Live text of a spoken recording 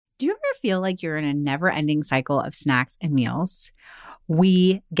Do you ever feel like you're in a never-ending cycle of snacks and meals?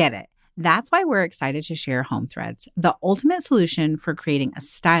 We get it. That's why we're excited to share Home Threads, the ultimate solution for creating a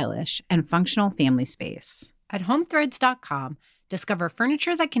stylish and functional family space. At homethreads.com, discover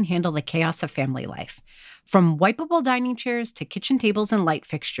furniture that can handle the chaos of family life. From wipeable dining chairs to kitchen tables and light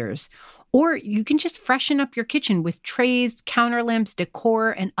fixtures. Or you can just freshen up your kitchen with trays, counter lamps,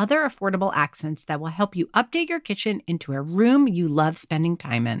 decor, and other affordable accents that will help you update your kitchen into a room you love spending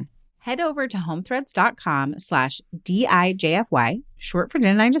time in. Head over to homethreads.com/DIJFY, short for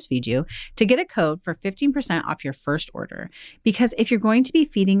Didn't I Just Feed You, to get a code for 15% off your first order. Because if you're going to be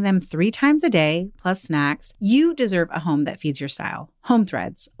feeding them 3 times a day, plus snacks, you deserve a home that feeds your style. Home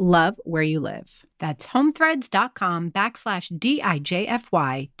Threads, love where you live. That's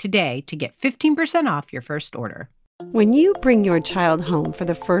homethreads.com/DIJFY today to get 15% off your first order. When you bring your child home for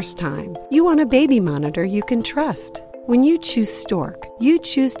the first time, you want a baby monitor you can trust. When you choose Stork, you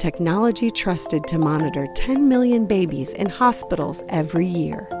choose technology trusted to monitor 10 million babies in hospitals every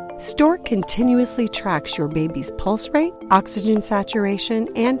year. Stork continuously tracks your baby's pulse rate, oxygen saturation,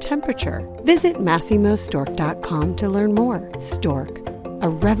 and temperature. Visit MassimoStork.com to learn more. Stork, a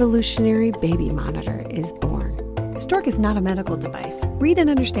revolutionary baby monitor, is born. Stork is not a medical device. Read and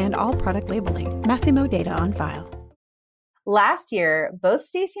understand all product labeling. Massimo data on file. Last year, both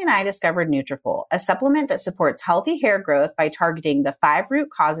Stacey and I discovered Nutrafol, a supplement that supports healthy hair growth by targeting the 5 root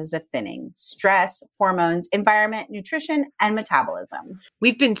causes of thinning: stress, hormones, environment, nutrition, and metabolism.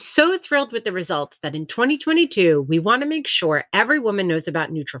 We've been so thrilled with the results that in 2022, we want to make sure every woman knows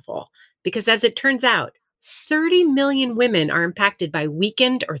about Nutrafol, because as it turns out, 30 million women are impacted by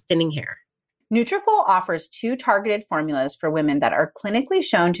weakened or thinning hair. Nutrafol offers 2 targeted formulas for women that are clinically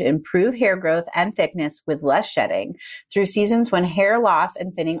shown to improve hair growth and thickness with less shedding through seasons when hair loss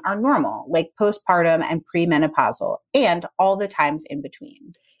and thinning are normal, like postpartum and premenopausal, and all the times in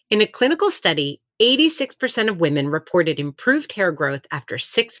between. In a clinical study, 86% of women reported improved hair growth after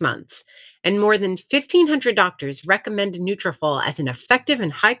 6 months, and more than 1,500 doctors recommend Nutrafol as an effective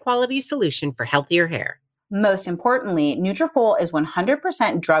and high-quality solution for healthier hair. Most importantly, Nutrafol is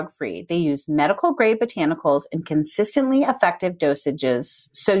 100% drug-free. They use medical-grade botanicals in consistently effective dosages,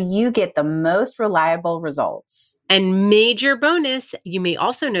 so you get the most reliable results. And major bonus, you may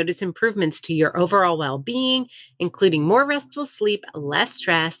also notice improvements to your overall well-being, including more restful sleep, less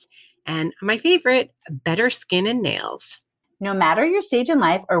stress, and my favorite, better skin and nails. No matter your stage in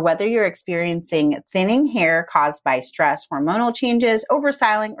life or whether you're experiencing thinning hair caused by stress, hormonal changes,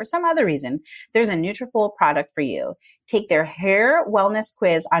 overstyling, or some other reason, there's a Nutrafol product for you. Take their hair wellness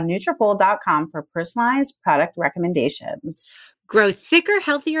quiz on Nutrafol.com for personalized product recommendations. Grow thicker,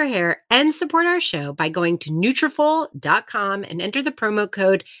 healthier hair and support our show by going to Nutrafol.com and enter the promo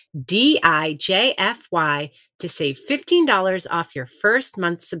code DIJFY to save $15 off your first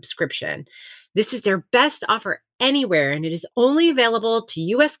month subscription. This is their best offer anywhere, and it is only available to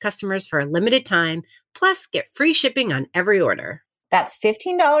U.S. customers for a limited time. Plus, get free shipping on every order. That's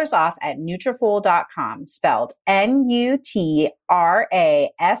 $15 off at Nutrafol.com, spelled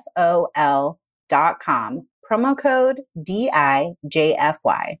Nutrafol.com. Promo code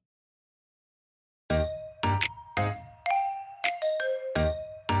DIJFY.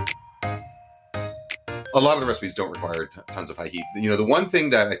 A lot of the recipes don't require tons of high heat. You know, the one thing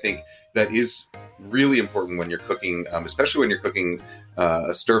that I think that is really important when you're cooking, especially when you're cooking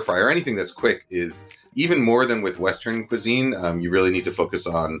a stir fry or anything that's quick, is even more than with Western cuisine, you really need to focus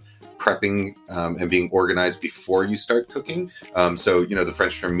on prepping and being organized before you start cooking. So, you know, the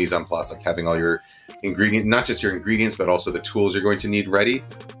French term mise en place, like having all your ingredients, not just your ingredients, but also the tools you're going to need ready.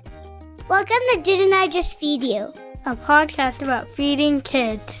 Welcome to Didn't I Just Feed You? A podcast about feeding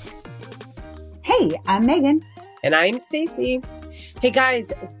kids. Hey, I'm Megan. And I'm Stacy. Hey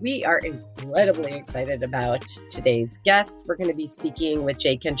guys, we are incredibly excited about today's guest. We're going to be speaking with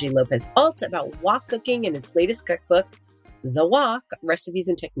J. Kenji Lopez Alt about wok cooking in his latest cookbook, The Wok: Recipes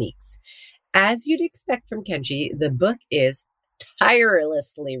and Techniques. As you'd expect from Kenji, the book is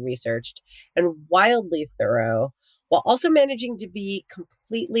tirelessly researched and wildly thorough, while also managing to be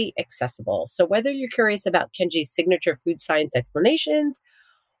completely accessible. So whether you're curious about Kenji's signature food science explanations,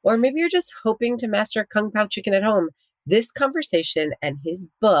 or maybe you're just hoping to master Kung Pao chicken at home, this conversation and his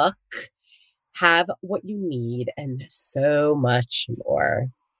book have what you need and so much more.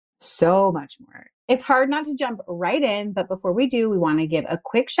 So much more. It's hard not to jump right in, but before we do, we want to give a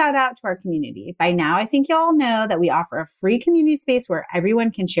quick shout out to our community. By now, I think you all know that we offer a free community space where everyone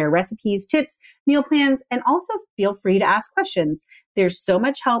can share recipes, tips, meal plans, and also feel free to ask questions. There's so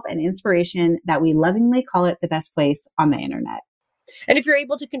much help and inspiration that we lovingly call it the best place on the internet. And if you're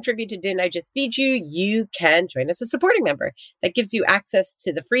able to contribute to Didn't I Just Feed You, you can join us as a supporting member. That gives you access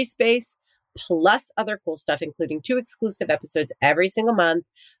to the free space, plus other cool stuff, including 2 exclusive episodes every single month.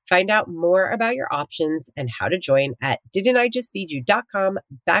 Find out more about your options and how to join at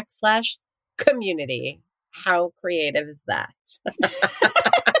didn'tijustfeedyou.com/community. How creative is that?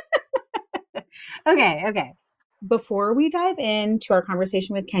 Okay. Before we dive into our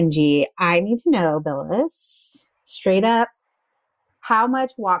conversation with Kenji, I need to know, Billis, straight up, how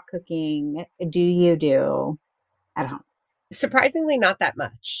much wok cooking do you do at home? Surprisingly, not that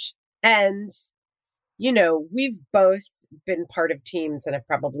much. And, you know, we've both been part of teams and have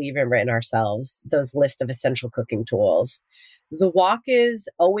probably even written ourselves those list of essential cooking tools. The wok is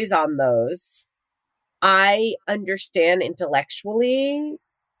always on those. I understand intellectually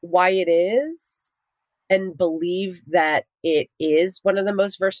why it is and believe that it is one of the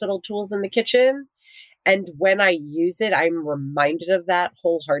most versatile tools in the kitchen. And when I use it, I'm reminded of that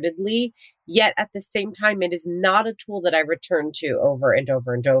wholeheartedly. Yet at the same time, it is not a tool that I return to over and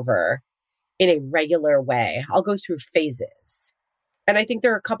over and over in a regular way. I'll go through phases. And I think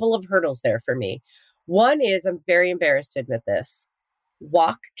there are a couple of hurdles there for me. One is, I'm very embarrassed to admit this,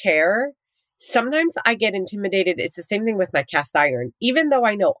 wok care. Sometimes I get intimidated. It's the same thing with my cast iron. Even though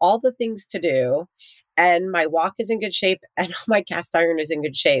I know all the things to do and my wok is in good shape and my cast iron is in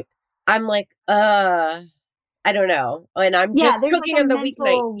good shape, I'm like, I don't know. And I'm just cooking like on the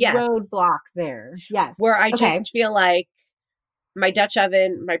weeknight. Yes. Roadblock there. Yes. Where I just feel like my Dutch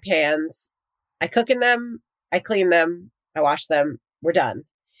oven, my pans, I cook in them, I clean them, I wash them, we're done.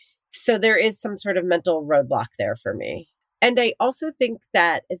 So there is some sort of mental roadblock there for me. And I also think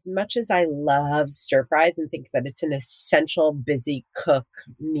that as much as I love stir fries and think that it's an essential busy cook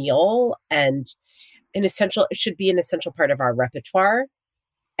meal and it should be an essential part of our repertoire.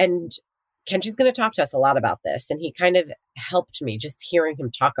 And Kenji's going to talk to us a lot about this. And he kind of helped me just hearing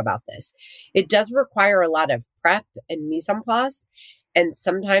him talk about this. It does require a lot of prep and mise en place. And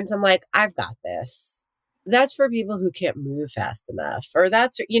sometimes I'm like, I've got this. That's for people who can't move fast enough. Or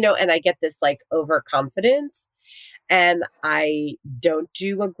that's, and I get this like overconfidence. And I don't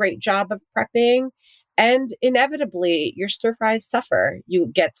do a great job of prepping. And inevitably, your stir fries suffer. You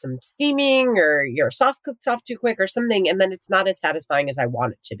get some steaming or your sauce cooks off too quick or something, and then it's not as satisfying as I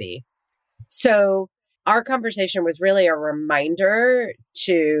want it to be. So our conversation was really a reminder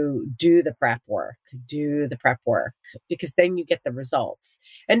to do the prep work, because then you get the results.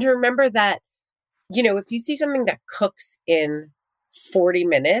 And to remember that, if you see something that cooks in 40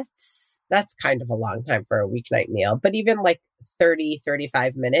 minutes, that's kind of a long time for a weeknight meal. But even like 30,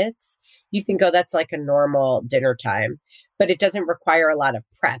 35 minutes, you think, oh, that's like a normal dinner time. But it doesn't require a lot of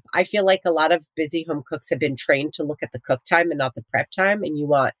prep. I feel like a lot of busy home cooks have been trained to look at the cook time and not the prep time. And you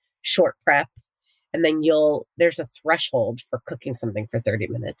want short prep. And then there's a threshold for cooking something for 30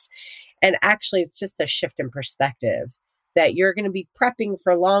 minutes. And actually, it's just a shift in perspective that you're going to be prepping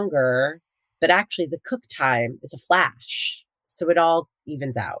for longer, but actually the cook time is a flash. So it all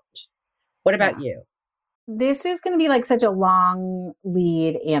evens out. What about you? This is going to be like such a long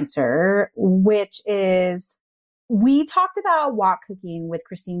lead answer, which is we talked about wok cooking with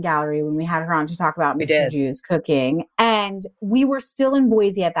Christine Gallery when we had her on to talk about Mr. Jew's cooking. And we were still in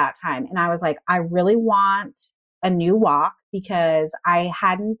Boise at that time. And I was like, I really want a new wok because I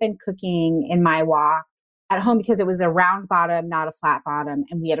hadn't been cooking in my wok at home because it was a round bottom, not a flat bottom.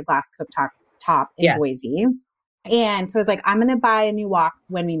 And we had a glass cooktop in Boise. And so I was like, I'm going to buy a new wok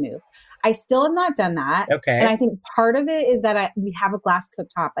when we move. I still have not done that. Okay. And I think part of it is that we have a glass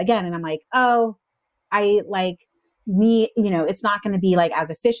cooktop again. And I'm like, it's not going to be like as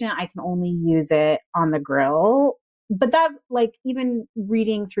efficient. I can only use it on the grill. But that, like, even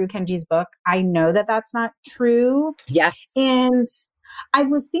reading through Kenji's book, I know that that's not true. Yes. And I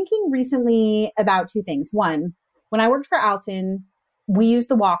was thinking recently about two things. One, when I worked for Alton, we used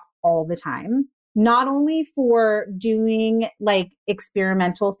the wok all the time. Not only for doing like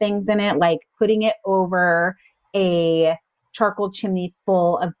experimental things in it, like putting it over a charcoal chimney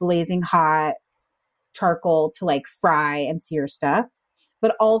full of blazing hot charcoal to like fry and sear stuff,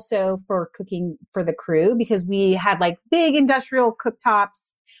 but also for cooking for the crew because we had like big industrial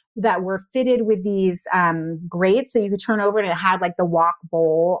cooktops that were fitted with these grates that you could turn over and it had like the wok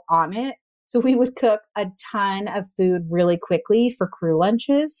bowl on it. So we would cook a ton of food really quickly for crew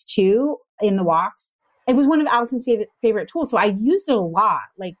lunches too in the woks. It was one of Alton's favorite tools. So I used it a lot,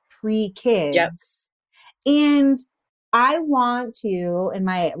 like pre-kids. Yep. And I want to, in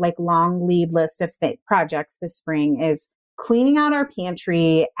my like long lead list of projects this spring is cleaning out our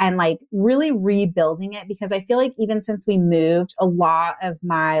pantry and like really rebuilding it because I feel like even since we moved, a lot of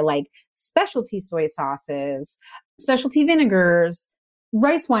my like specialty soy sauces, specialty vinegars,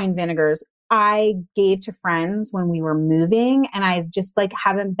 rice wine vinegars, I gave to friends when we were moving, and I just like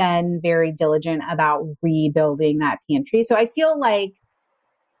haven't been very diligent about rebuilding that pantry. So I feel like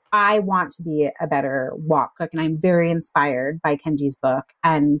I want to be a better wok cook, and I'm very inspired by Kenji's book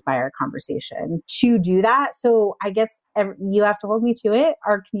and by our conversation to do that. So I guess you have to hold me to it.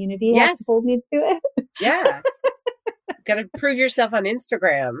 Our community has to hold me to it. Yeah. Got to prove yourself on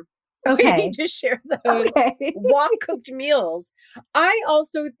Instagram. Okay. You just share those wok cooked meals. I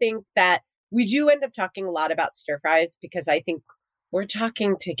also think that we do end up talking a lot about stir fries because I think we're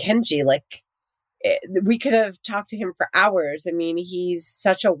talking to Kenji like we could have talked to him for hours. I mean, he's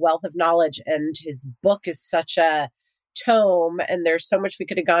such a wealth of knowledge and his book is such a tome and there's so much we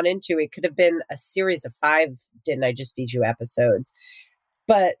could have gone into. It could have been a series of 5 Didn't I Just Feed You episodes.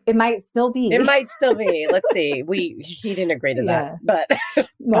 But it might still be. Let's see. He didn't agree to that. But,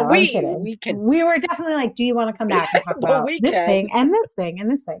 no, but we can. We were definitely like, do you want to come back and talk about this thing and this thing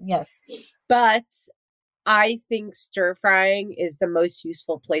and this thing? Yes. But I think stir frying is the most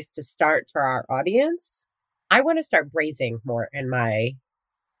useful place to start for our audience. I want to start braising more in my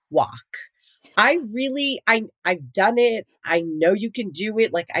wok. I've done it. I know you can do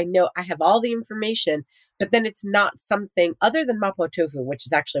it. Like I know I have all the information, but then it's not something other than mapo tofu, which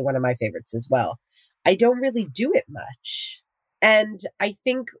is actually one of my favorites as well. I don't really do it much. And I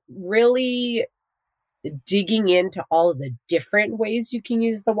think really digging into all of the different ways you can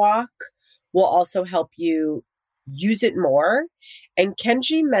use the wok will also help you use it more. And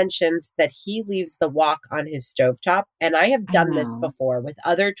Kenji mentioned that he leaves the wok on his stovetop. And I have done this before with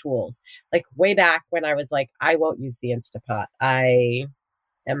other tools, like way back when I was like, I won't use the Instapot. I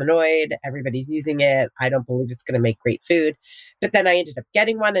am annoyed. Everybody's using it. I don't believe it's going to make great food. But then I ended up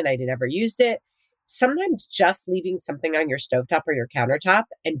getting one and I never used it. Sometimes just leaving something on your stovetop or your countertop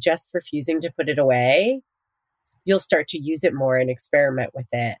and just refusing to put it away, you'll start to use it more and experiment with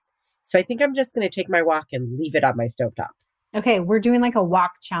it. So I think I'm just going to take my wok and leave it on my stovetop. Okay, we're doing like a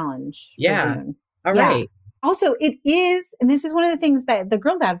wok challenge. Yeah. All right. Also, it is, and this is one of the things that the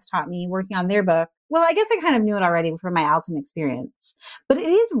Grill Dads taught me working on their book. Well, I guess I kind of knew it already from my Alton experience, but it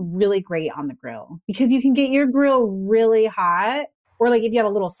is really great on the grill because you can get your grill really hot. Or like if you have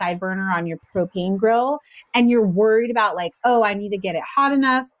a little side burner on your propane grill and you're worried about like, oh, I need to get it hot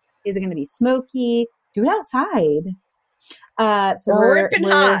enough. Is it going to be smoky? Do it outside. So ripping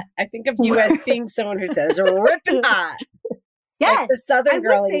hot. I think of you as being someone who says ripping hot. Yes. Like the Southern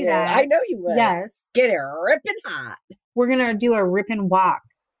girl say that. I know you would. Yes. Get it ripping hot. We're going to do a rip and walk,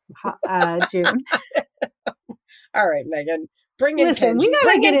 June. All right, Megan. Bring in Listen, Kenji. we gotta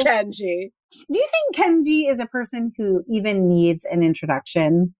Bring in get Kenji. Do you think Kenji is a person who even needs an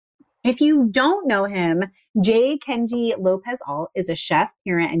introduction? If you don't know him, J. Kenji Lopez-Alt is a chef,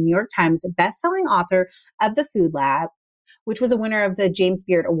 parent, and New York Times bestselling author of The Food Lab, which was a winner of the James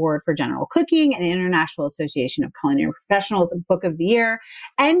Beard Award for General Cooking and International Association of Culinary Professionals Book of the Year,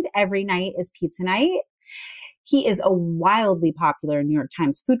 and Every Night is Pizza Night. He is a wildly popular New York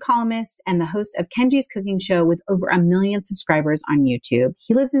Times food columnist and the host of Kenji's Cooking Show with over 1 million subscribers on YouTube.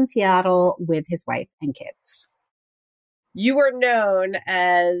 He lives in Seattle with his wife and kids. You are known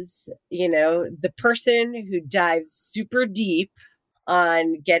as, the person who dives super deep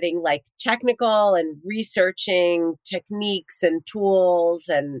on getting like technical and researching techniques and tools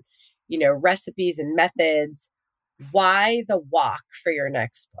and, recipes and methods. Why the wok for your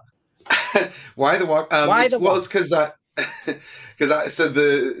next book? Why the wok? Well, it's because so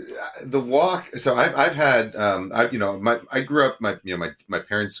the wok. So I've had I grew up. My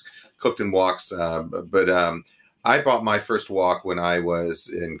parents cooked in woks, but I bought my first wok when I was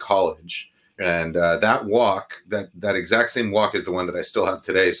in college, and that wok, that exact same wok, is the one that I still have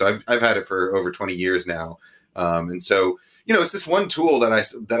today. So I've had it for over 20 years now, and so it's this one tool that I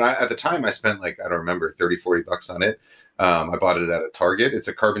at the time I spent like I don't remember $30-$40 on it. I bought it at a Target. It's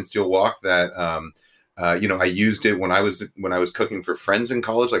a carbon steel wok that, I used it when I was cooking for friends in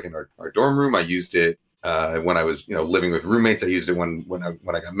college, like in our dorm room. I used it when I was, living with roommates. I used it when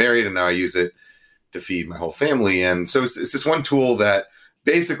I got married, and now I use it to feed my whole family. And so it's this one tool that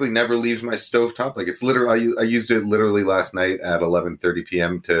basically never leaves my stovetop. Like it's literally, I used it literally last night at 11:30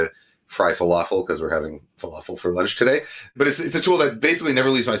 p.m. to fry falafel because we're having falafel for lunch today. But it's a tool that basically never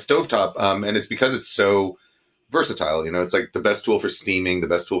leaves my stovetop, and it's because it's so versatile. It's like the best tool for steaming, the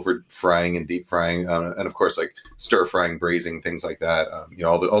best tool for frying and deep frying, and of course like stir frying, braising, things like that.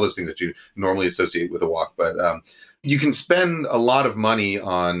 All those things that you normally associate with a wok. But you can spend a lot of money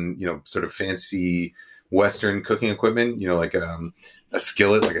on sort of fancy Western cooking equipment. Like a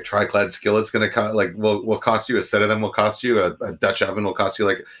skillet, like a tri-clad skillet's going to will cost you, a set of them will cost you, a Dutch oven will cost you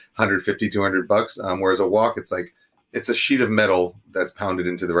like $150-$200. Whereas a wok, it's like it's a sheet of metal that's pounded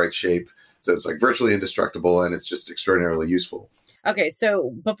into the right shape. So it's like virtually indestructible, and it's just extraordinarily useful. Okay,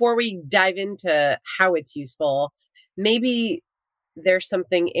 so before we dive into how it's useful, maybe there's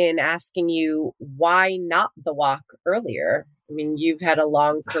something in asking you why not the wok earlier. I mean, you've had a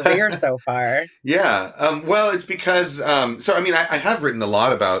long career so far. Yeah. Well, it's because, I have written a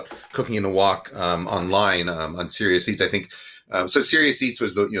lot about cooking in a wok online on Serious Eats. I think, so Serious Eats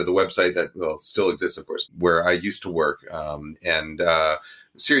was the website that, still exists, of course, where I used to work.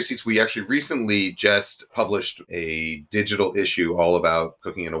 Serious Eats, we actually recently just published a digital issue all about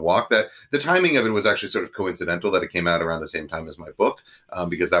cooking in a wok. That the timing of it was actually sort of coincidental that it came out around the same time as my book,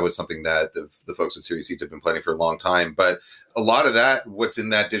 because that was something that the folks at Serious Eats have been planning for a long time. But a lot of that, what's in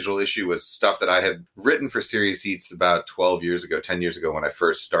that digital issue, was stuff that I had written for Serious Eats about 10 years ago when I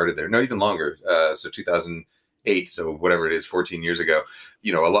first started there. No, even longer. So 2008, so whatever it is, 14 years ago.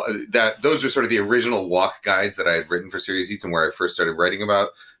 A lot that those are sort of the original wok guides that I had written for Serious Eats and where I first started writing about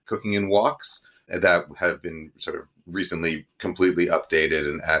cooking in woks, that have been sort of recently completely updated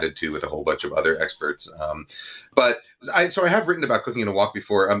and added to with a whole bunch of other experts. But I have written about cooking in a wok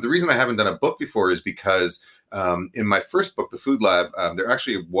before. The reason I haven't done a book before is because in my first book, The Food Lab, there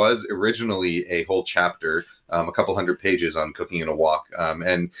actually was originally a whole chapter, a couple hundred pages on cooking in a wok.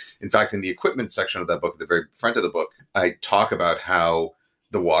 And in fact, in the equipment section of that book, at the very front of the book, I talk about how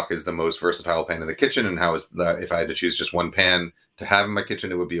the wok is the most versatile pan in the kitchen, and how if I had to choose just one pan to have in my kitchen,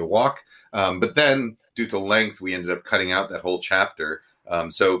 it would be a wok. But then, due to length, we ended up cutting out that whole chapter.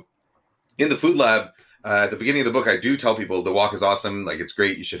 So in the Food Lab, at the beginning of the book, I do tell people the wok is awesome, like it's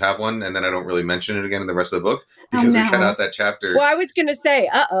great, you should have one, and then I don't really mention it again in the rest of the book because we cut out that chapter. Well, I was going to say,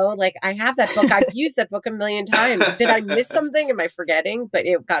 like I have that book. I've used that book a million times. Did I miss something? Am I forgetting? But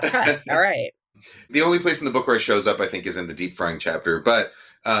it got cut. All right. The only place in the book where it shows up, I think, is in the deep frying chapter. But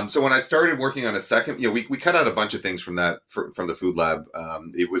so when I started working on a second, we cut out a bunch of things from the Food Lab.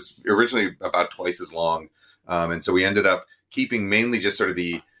 It was originally about twice as long. And so we ended up keeping mainly just sort of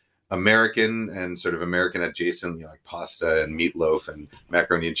the American and sort of American adjacent, like pasta and meatloaf and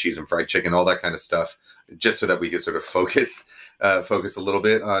macaroni and cheese and fried chicken, all that kind of stuff, just so that we could sort of focus a little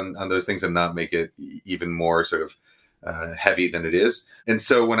bit on those things and not make it even more sort of heavy than it is. And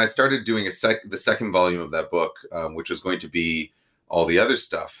so when I started doing the second volume of that book, which was going to be all the other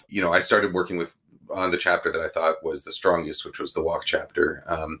stuff, I started working on the chapter that I thought was the strongest, which was the wok chapter.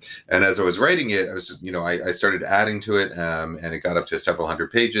 And as I was writing it, I was just, I started adding to it, and it got up to several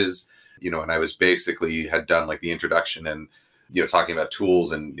hundred pages, and I was basically had done like the introduction and, talking about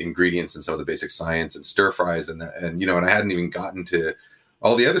tools and ingredients and some of the basic science and stir fries and I hadn't even gotten to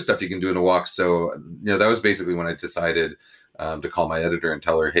all the other stuff you can do in a wok. So, that was basically when I decided to call my editor and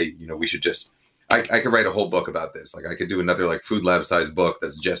tell her, hey, we should just, I could write a whole book about this. Like I could do another like Food Lab sized book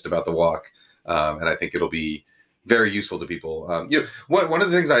that's just about the wok. And I think it'll be very useful to people. One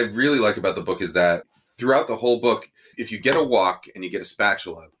of the things I really like about the book is that throughout the whole book, if you get a wok and you get a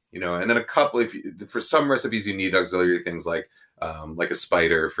spatula, and then a couple, for some recipes, you need auxiliary things like a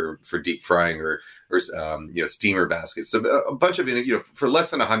spider for deep frying or steamer baskets. So a bunch of, for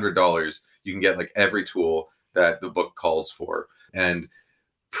less than $100, you can get like every tool that the book calls for. And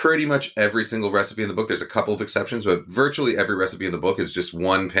pretty much every single recipe in the book, there's a couple of exceptions, but virtually every recipe in the book is just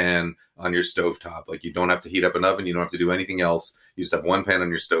one pan on your stovetop. Like you don't have to heat up an oven. You don't have to do anything else. You just have one pan on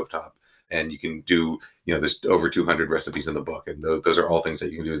your stovetop, and you can do, there's over 200 recipes in the book. And those are all things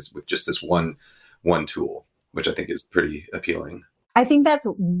that you can do with just this one tool, which I think is pretty appealing. I think that's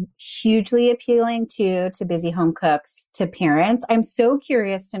hugely appealing to busy home cooks, to parents. I'm so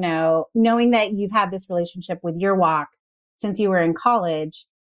curious to know, knowing that you've had this relationship with your wok since you were in college,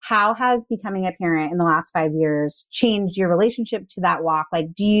 how has becoming a parent in the last 5 years changed your relationship to that wok?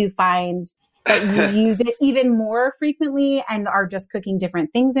 Like, do you find that you use it even more frequently and are just cooking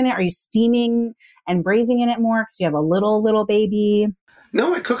different things in it? Are you steaming and braising in it more because you have a little baby?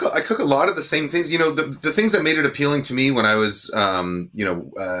 No, I cook a lot of the same things. The things that made it appealing to me when I was,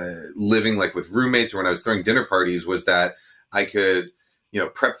 living like with roommates or when I was throwing dinner parties was that I could,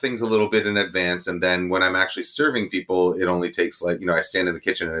 prep things a little bit in advance. And then when I'm actually serving people, it only takes like, I stand in the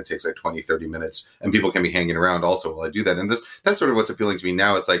kitchen and it takes like 20, 30 minutes and people can be hanging around also while I do that. And that's sort of what's appealing to me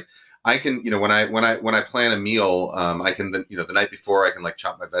now. It's like, I can, when I plan a meal, I can, the night before I can like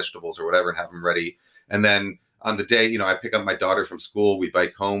chop my vegetables or whatever and have them ready. And then on the day, I pick up my daughter from school, we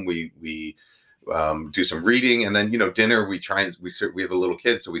bike home, we do some reading, and then, dinner, we have a little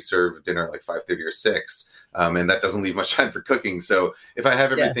kid, so we serve dinner at like 5:30 or 6. And that doesn't leave much time for cooking. So if I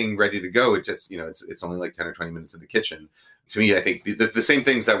have everything ready to go, it just, it's only like 10 or 20 minutes in the kitchen. To me, I think the same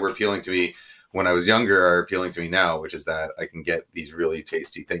things that were appealing to me when I was younger are appealing to me now, which is that I can get these really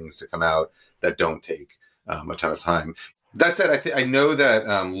tasty things to come out that don't take a ton of time. That said, I know that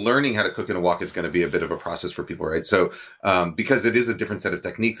learning how to cook in a wok is going to be a bit of a process for people, right? So because it is a different set of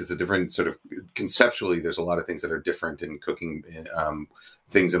techniques, it's a different sort of conceptually, there's a lot of things that are different in cooking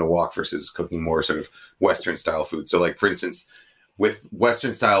things in a wok versus cooking more sort of Western style food. So like, for instance, with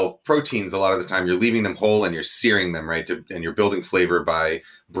Western style proteins, a lot of the time you're leaving them whole and you're searing them, right? And you're building flavor by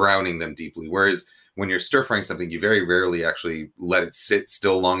browning them deeply. Whereas when you're stir frying something, you very rarely actually let it sit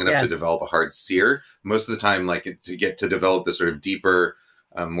still long enough to develop a hard sear. Most of the time, like to get to develop the sort of deeper,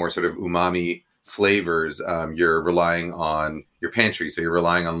 more sort of umami flavors, you're relying on your pantry. So you're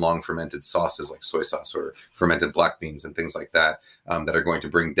relying on long fermented sauces like soy sauce or fermented black beans and things like that, that are going to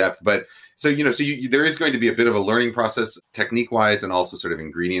bring depth. But so, there is going to be a bit of a learning process technique wise and also sort of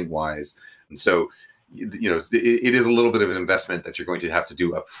ingredient wise. And so, it is a little bit of an investment that you're going to have to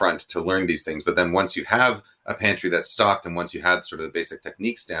do up front to learn these things. But then once you have a pantry that's stocked and once you have sort of the basic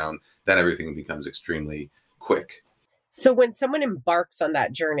techniques down, then everything becomes extremely quick. So when someone embarks on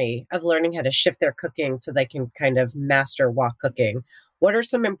that journey of learning how to shift their cooking so they can kind of master wok cooking, what are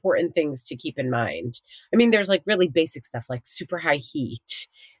some important things to keep in mind? I mean, there's like really basic stuff like super high heat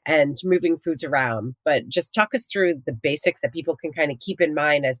and moving foods around, but just talk us through the basics that people can kind of keep in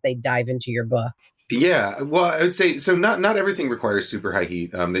mind as they dive into your book. Yeah, well, I would say so. Not everything requires super high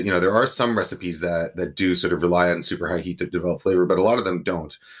heat. There are some recipes that do sort of rely on super high heat to develop flavor, but a lot of them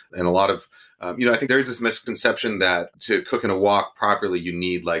don't. And a lot of, I think there's this misconception that to cook in a wok properly, you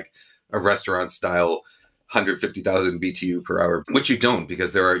need like a restaurant style 150,000 BTU per hour, which you don't,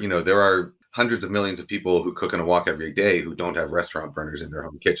 because there are hundreds of millions of people who cook in a wok every day who don't have restaurant burners in their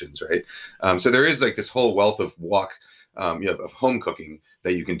home kitchens, right? So there is like this whole wealth of wok. Of home cooking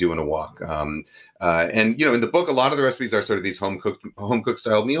that you can do in a wok. In the book, a lot of the recipes are sort of these home cooked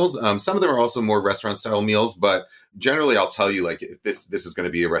style meals. Some of them are also more restaurant style meals, but generally I'll tell you like if this is going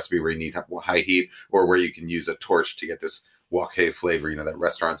to be a recipe where you need high heat or where you can use a torch to get this wok hay flavor, that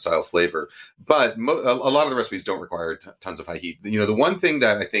restaurant style flavor. But a lot of the recipes don't require tons of high heat. The one thing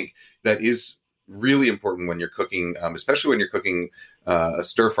that I think that is really important when you're cooking, especially when you're cooking a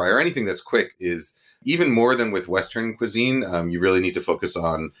stir fry or anything that's quick, is even more than with Western cuisine, you really need to focus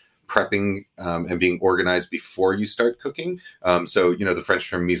on prepping and being organized before you start cooking. So, the French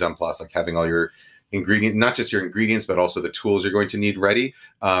term mise en place, like having all your ingredients, not just your ingredients, but also the tools you're going to need ready.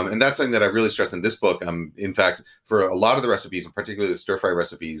 And that's something that I really stress in this book. In fact, for a lot of the recipes, and particularly the stir fry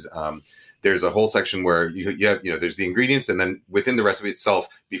recipes, there's a whole section where you have, there's the ingredients, and then within the recipe itself,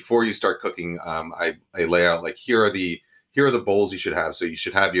 before you start cooking, I lay out like here are the bowls you should have. So you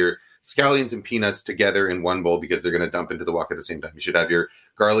should have your scallions and peanuts together in one bowl because they're going to dump into the wok at the same time. You should have your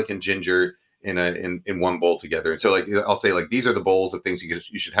garlic and ginger in one bowl together. And so like I'll say like these are the bowls of things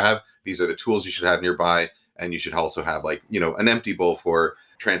you should have. These are the tools you should have nearby, and you should also have like an empty bowl for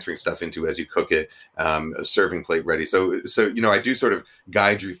transferring stuff into as you cook it, a serving plate ready. So I do sort of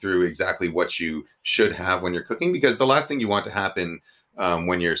guide you through exactly what you should have when you're cooking, because the last thing you want to happen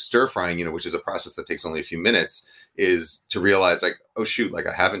when you're stir frying, which is a process that takes only a few minutes, is to realize like, oh shoot, like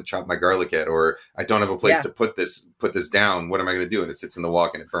I haven't chopped my garlic yet, or I don't have a place to put this down. What am I going to do? And it sits in the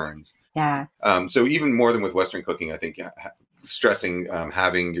wok and it burns. Yeah. So even more than with Western cooking, I think stressing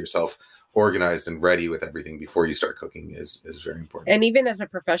having yourself organized and ready with everything before you start cooking is very important. And even as a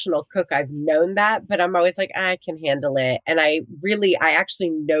professional cook, I've known that, but I'm always like, I can handle it. And I actually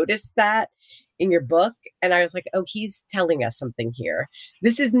noticed that in your book. And I was like, oh, he's telling us something here.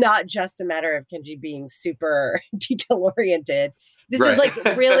 This is not just a matter of Kenji being super detail oriented. This is like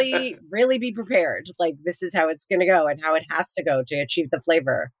really, really be prepared. Like this is how it's going to go and how it has to go to achieve the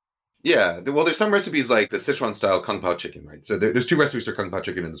flavor. Yeah. Well, there's some recipes like the Sichuan style Kung Pao chicken, right? So there's two recipes for Kung Pao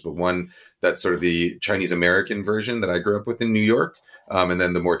chicken in this book. One that's sort of the Chinese American version that I grew up with in New York. And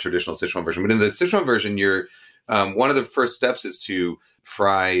then the more traditional Sichuan version. But in the Sichuan version, one of the first steps is to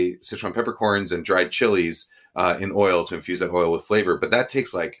fry Sichuan peppercorns and dried chilies in oil to infuse that oil with flavor. But that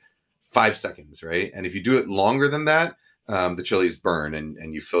takes like 5 seconds, right? And if you do it longer than that, the chilies burn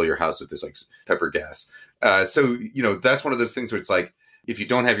and you fill your house with this like pepper gas. So that's one of those things where it's like, if you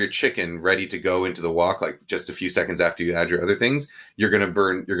don't have your chicken ready to go into the wok, like just a few seconds after you add your other things, you're going to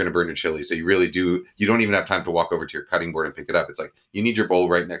burn your chili. So you don't even have time to walk over to your cutting board and pick it up. It's like, you need your bowl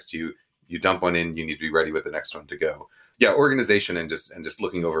right next to you. You dump one in, you need to be ready with the next one to go. Yeah. Organization and just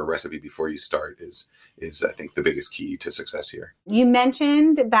looking over a recipe before you start is I think the biggest key to success here. You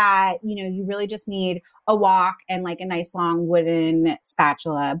mentioned that, you really just need a wok and like a nice long wooden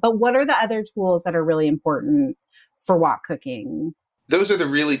spatula, but what are the other tools that are really important for wok cooking? Those are the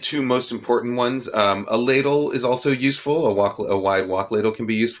really two most important ones. A ladle is also useful. A wide wok ladle can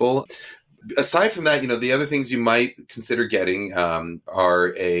be useful. Aside from that, the other things you might consider getting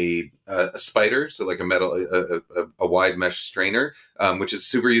are a spider, so like a metal, a wide mesh strainer, which is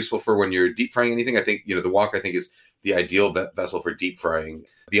super useful for when you're deep frying anything. I think the wok, I think, is the ideal vessel for deep frying.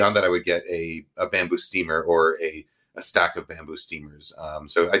 Beyond that, I would get a bamboo steamer or a stack of bamboo steamers.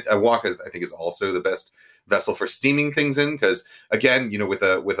 So a wok, I think, is also the best vessel for steaming things in, because again,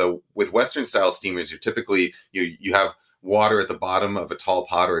 with Western style steamers, you're typically you have water at the bottom of a tall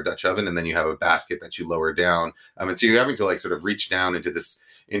pot or a Dutch oven, and then you have a basket that you lower down, and so you're having to sort of reach down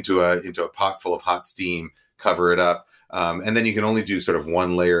into a pot full of hot steam, cover it up, and then you can only do sort of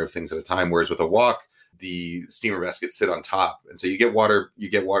one layer of things at a time. Whereas with a wok, the steamer baskets sit on top, and so you get water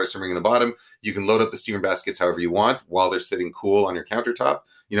simmering in the bottom. You can load up the steamer baskets however you want while they're sitting cool on your countertop,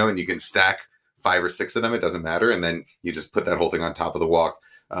 and you can stack 5 or 6 of them. It doesn't matter, and then you just put that whole thing on top of the wok,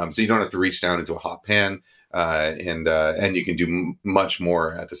 so you don't have to reach down into a hot pan. And you can do much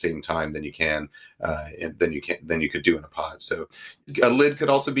more at the same time than you could do in a pot. So a lid could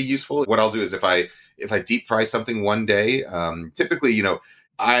also be useful. What I'll do is if I deep fry something one day, typically,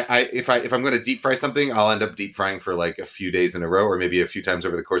 if I'm going to deep fry something, I'll end up deep frying for like a few days in a row, or maybe a few times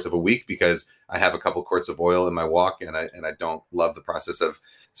over the course of a week, because I have a couple quarts of oil in my wok, and I don't love the process of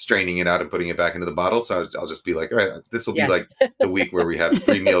straining it out and putting it back into the bottle. So I'll just be like, all right, this will be like the week where we have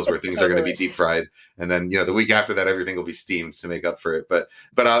 3 meals where things are going to be deep fried. And then, the week after that, everything will be steamed to make up for it. But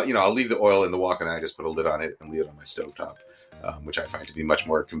I'll leave the oil in the wok, and then I just put a lid on it and leave it on my stovetop, which I find to be much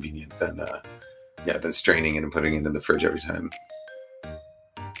more convenient than straining it and putting it in the fridge every time.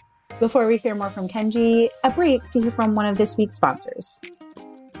 Before we hear more from Kenji, a break to hear from one of this week's sponsors.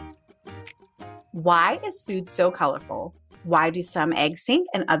 Why is food so colorful? Why do some eggs sink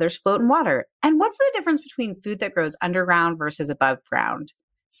and others float in water? And what's the difference between food that grows underground versus above ground?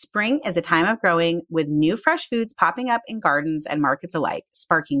 Spring is a time of growing, with new fresh foods popping up in gardens and markets alike,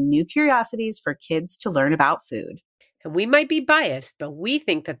 sparking new curiosities for kids to learn about food. And we might be biased, but we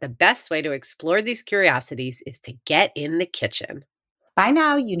think that the best way to explore these curiosities is to get in the kitchen. By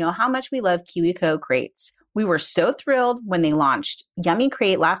now, you know how much we love KiwiCo crates. We were so thrilled when they launched Yummy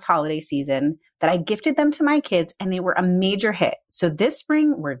Crate last holiday season that I gifted them to my kids, and they were a major hit. So this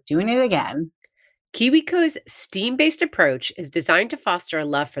spring, we're doing it again. KiwiCo's STEAM-based approach is designed to foster a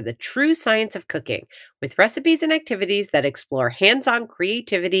love for the true science of cooking, with recipes and activities that explore hands-on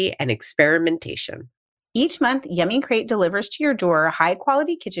creativity and experimentation. Each month, Yummy Crate delivers to your door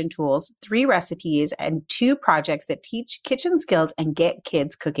high-quality kitchen tools, 3 recipes, and 2 projects that teach kitchen skills and get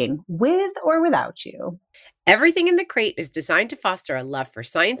kids cooking with or without you. Everything in the crate is designed to foster a love for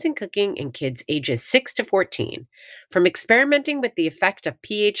science and cooking in kids ages 6 to 14. From experimenting with the effect of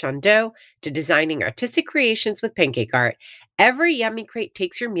pH on dough to designing artistic creations with pancake art, every Yummy Crate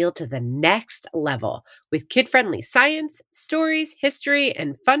takes your meal to the next level with kid-friendly science, stories, history,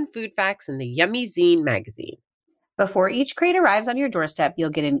 and fun food facts in the Yummy Zine magazine. Before each crate arrives on your doorstep,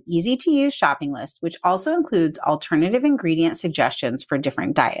 you'll get an easy-to-use shopping list, which also includes alternative ingredient suggestions for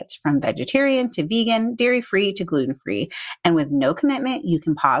different diets, from vegetarian to vegan, dairy-free to gluten-free. And with no commitment, you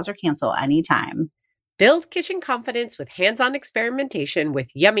can pause or cancel anytime. Build kitchen confidence with hands-on experimentation with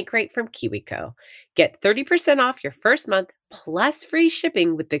Yummy Crate from KiwiCo. Get 30% off your first month plus free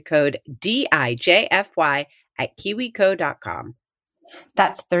shipping with the code DIJFY at kiwico.com.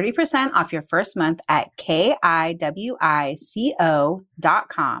 That's 30% off your first month at KIWICO.com.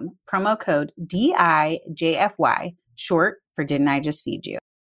 Promo code DIJFY, short for Didn't I Just Feed You?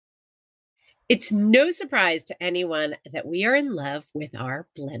 It's no surprise to anyone that we are in love with our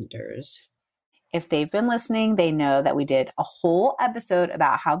blenders. If they've been listening, they know that we did a whole episode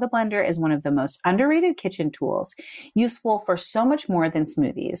about how the blender is one of the most underrated kitchen tools, useful for so much more than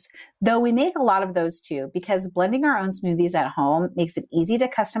smoothies. Though we make a lot of those too, because blending our own smoothies at home makes it easy to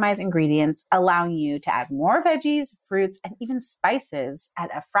customize ingredients, allowing you to add more veggies, fruits, and even spices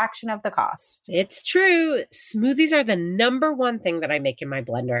at a fraction of the cost. It's true. Smoothies are the number one thing that I make in my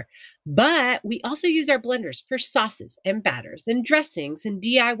blender. But we also use our blenders for sauces and batters and dressings and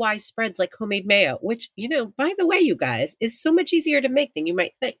DIY spreads like homemade mayo, which, by the way, you guys, is so much easier to make than you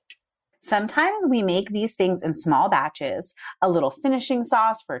might think. Sometimes we make these things in small batches, a little finishing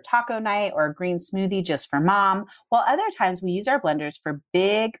sauce for taco night or a green smoothie just for mom, while other times we use our blenders for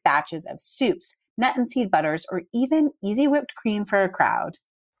big batches of soups, nut and seed butters, or even easy whipped cream for a crowd.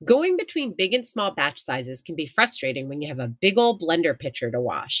 Going between big and small batch sizes can be frustrating when you have a big old blender pitcher to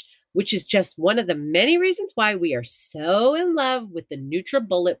wash, which is just one of the many reasons why we are so in love with the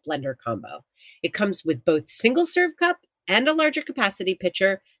NutriBullet blender combo. It comes with both single serve cup and a larger capacity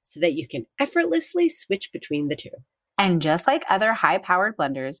pitcher so that you can effortlessly switch between the two. And just like other high-powered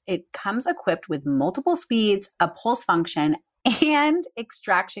blenders, it comes equipped with multiple speeds, a pulse function, and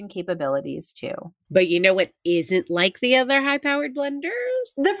extraction capabilities too. But you know what isn't like the other high-powered blenders?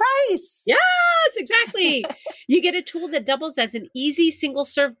 The price. Yes, exactly. You get a tool that doubles as an easy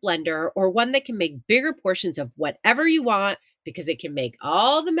single-serve blender or one that can make bigger portions of whatever you want because it can make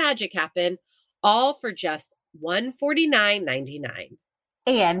all the magic happen, all for just $149.99.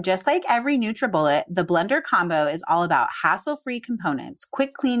 And just like every NutriBullet, the blender combo is all about hassle-free components,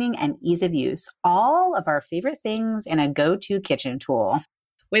 quick cleaning, and ease of use. All of our favorite things in a go-to kitchen tool.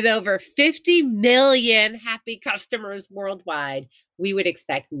 With over 50 million happy customers worldwide, we would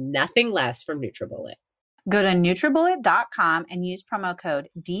expect nothing less from NutriBullet. Go to NutriBullet.com and use promo code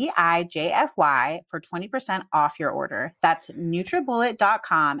DIJFY for 20% off your order. That's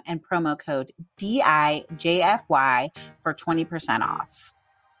NutriBullet.com and promo code DIJFY for 20% off.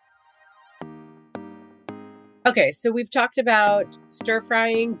 Okay, so we've talked about stir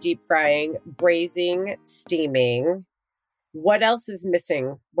frying, deep frying, braising, steaming. What else is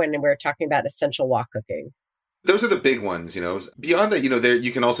missing when we're talking about essential wok cooking? Those are the big ones, Beyond that, there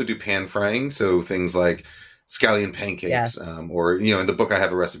you can also do pan frying. So things like scallion pancakes, Yes. Or in the book I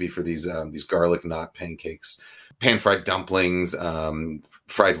have a recipe for these garlic knot pancakes, pan fried dumplings,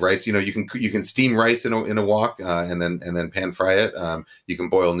 fried rice. You can steam rice in a wok and then pan fry it. You can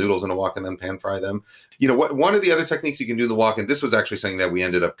boil noodles in a wok and then pan fry them. One of the other techniques you can do in the wok, and this was actually something that we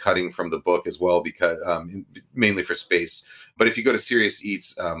ended up cutting from the book as well because mainly for space. But if you go to Serious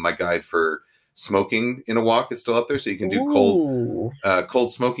Eats, my guide for smoking in a wok is still up there, so you can do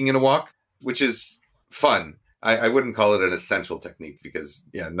cold smoking in a wok, which is fun. I wouldn't call it an essential technique because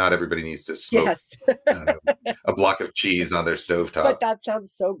not everybody needs to smoke a block of cheese on their stovetop. But that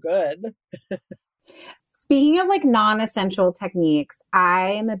sounds so good. Speaking of like non-essential techniques,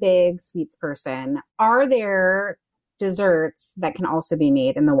 I am a big sweets person. Are there desserts that can also be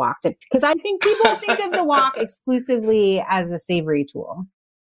made in the wok? Because I think people think of the wok exclusively as a savory tool.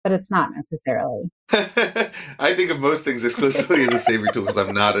 But it's not necessarily. I think of most things exclusively as a savory tool because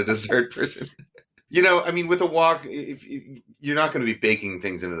I'm not a dessert person. With a wok, you're not going to be baking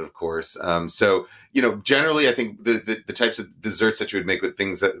things in it, of course. So, generally, I think the types of desserts that you would make with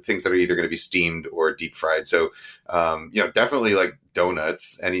things that are either going to be steamed or deep fried. So, definitely like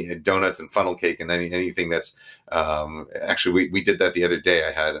donuts, any donuts and funnel cake, and anything that's actually we did that the other day.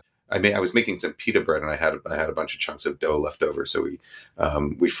 I was making some pita bread and I had a bunch of chunks of dough left over, so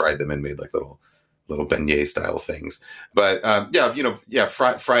we fried them and made like little beignet style things. But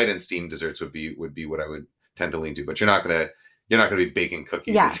fried and steamed desserts would be what I would tend to lean to. But you're not gonna be baking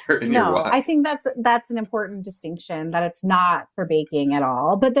cookies in your wok. I think that's an important distinction, that it's not for baking at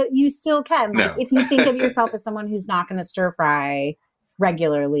all, but that you still can. Like, if you think of yourself as someone who's not going to stir fry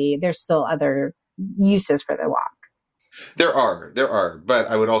regularly, there's still other uses for the wok. There are, but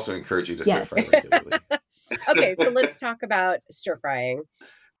I would also encourage you to stir fry regularly. Okay, so let's talk about stir frying.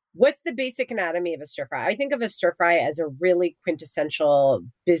 What's the basic anatomy of a stir fry? I think of a stir fry as a really quintessential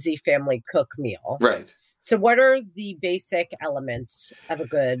busy family cook meal. Right. So what are the basic elements of a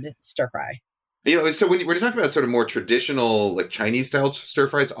good stir fry? So when we're talking about sort of more traditional, like Chinese style stir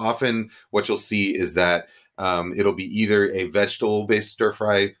fries, often what you'll see is that it'll be either a vegetable-based stir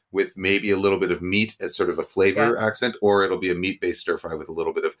fry with maybe a little bit of meat as sort of a flavor accent, or it'll be a meat-based stir fry with a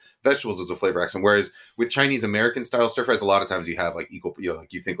little bit of vegetables as a flavor accent. Whereas with Chinese American style stir fries, a lot of times you have like equal,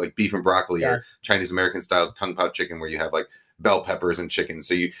 like you think like beef and broccoli, or Chinese American style kung pao chicken where you have like bell peppers and chicken.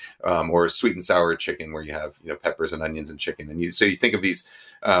 So you, or sweet and sour chicken where you have, peppers and onions and chicken. And so you think of these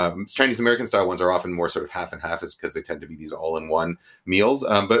Chinese American style ones are often more sort of half and half, is because they tend to be these all in one meals.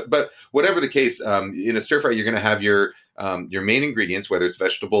 But whatever the case, in a stir fry, you're going to have your main ingredients, whether it's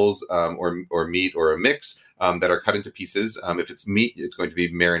vegetables or meat or a mix that are cut into pieces. If it's meat, it's going to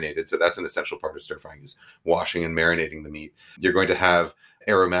be marinated. So that's an essential part of stir frying, is washing and marinating the meat. You're going to have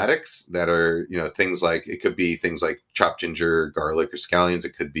aromatics that are, things like, it could be things like chopped ginger, garlic, or scallions.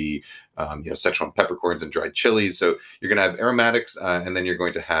 It could be, Szechuan peppercorns and dried chilies. So you're going to have aromatics, and then you're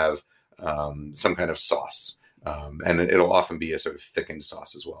going to have some kind of sauce. And it'll often be a sort of thickened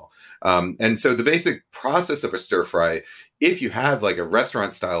sauce as well. And so the basic process of a stir fry, if you have like a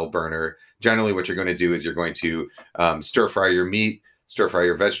restaurant style burner, generally what you're going to do is you're going to stir fry your meat, stir fry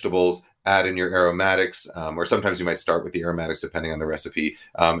your vegetables, add in your aromatics, or sometimes you might start with the aromatics depending on the recipe,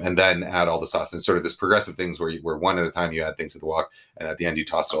 and then add all the sauce. And sort of this progressive things where one at a time you add things to the wok, and at the end you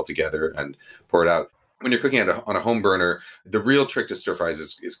toss it all together and pour it out. When you're cooking on a home burner, the real trick to stir fries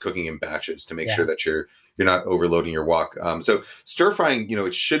is cooking in batches to make sure that you're not overloading your wok. So stir frying,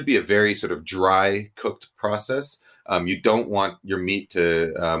 it should be a very sort of dry cooked process. You don't want your meat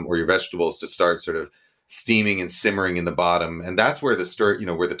to or your vegetables to start sort of steaming and simmering in the bottom, and that's where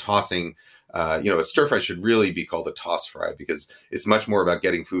the tossing A stir fry should really be called a toss fry because it's much more about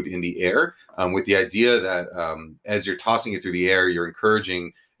getting food in the air, with the idea that as you're tossing it through the air, you're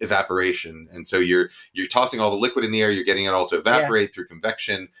encouraging evaporation. And so you're tossing all the liquid in the air, you're getting it all to evaporate through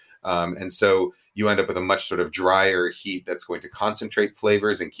convection. And so you end up with a much sort of drier heat that's going to concentrate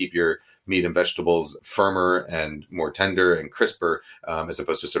flavors and keep your meat and vegetables firmer and more tender and crisper, as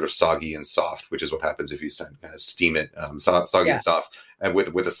opposed to sort of soggy and soft, which is what happens if you kind of steam it soggy and soft, and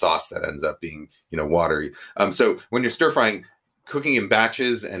with a sauce that ends up being, watery. So when you're stir frying, cooking in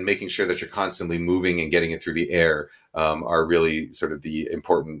batches and making sure that you're constantly moving and getting it through the air are really sort of the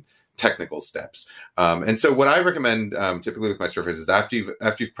important technical steps. And so what I recommend typically with my stir fries is after you've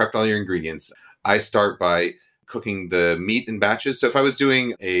prepped all your ingredients, I start by cooking the meat in batches. So if I was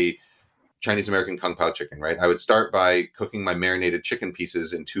doing a Chinese American Kung Pao chicken, right, I would start by cooking my marinated chicken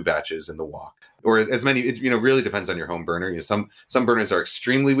pieces in 2 batches in the wok, or as many. It really depends on your home burner. Some burners are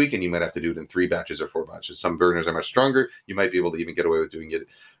extremely weak, and you might have to do it in 3 batches or 4 batches. Some burners are much stronger. You might be able to even get away with doing it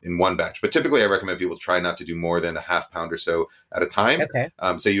in 1 batch. But typically, I recommend people try not to do more than a half pound or so at a time. Okay.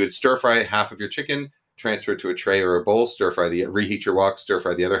 So you would stir fry half of your chicken, transfer it to a tray or a bowl, reheat your wok, stir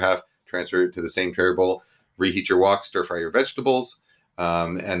fry the other half, transfer it to the same tray or bowl, reheat your wok, stir fry your vegetables.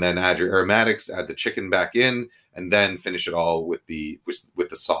 And then add your aromatics, add the chicken back in, and then finish it all with the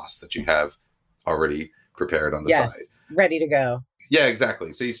sauce that you have already prepared on the side. Ready to go. Yeah,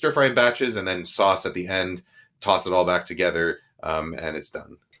 exactly. So you stir fry in batches and then sauce at the end, toss it all back together, and it's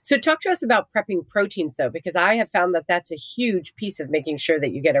done. So talk to us about prepping proteins, though, because I have found that that's a huge piece of making sure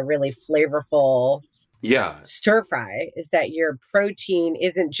that you get a really flavorful stir fry, is that your protein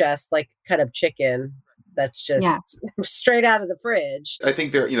isn't just like cut up chicken that's just straight out of the fridge. I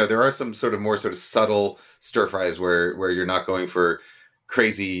think there are some sort of more sort of subtle stir fries where you're not going for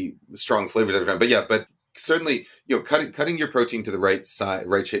crazy strong flavors every time. But certainly, cutting your protein to the right size,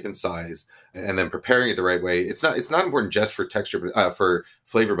 right shape and size, and then preparing it the right way. It's not important just for texture, but for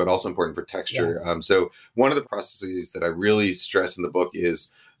flavor, but also important for texture. Yeah. So one of the processes that I really stress in the book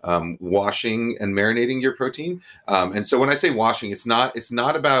is washing and marinating your protein. And so when I say washing, it's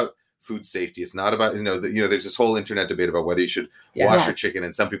not about food safety. It's not about, there's this whole internet debate about whether you should wash your chicken.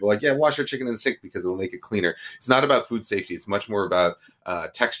 And some people are like, wash your chicken in the sink because it'll make it cleaner. It's not about food safety. It's much more about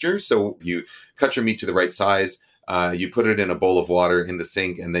texture. So you cut your meat to the right size. You put it in a bowl of water in the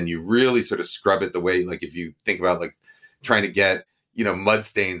sink, and then you really sort of scrub it the way, like if you think about like trying to get, mud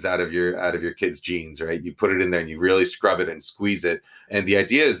stains out of your kid's jeans, right? You put it in there and you really scrub it and squeeze it. And the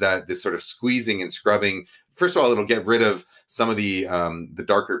idea is that this sort of squeezing and scrubbing, first of all, it'll get rid of some of the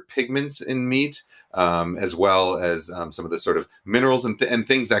darker pigments in meat, as well as some of the sort of minerals and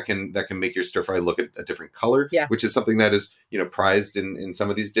things that can make your stir fry look a different color, which is something that is prized in some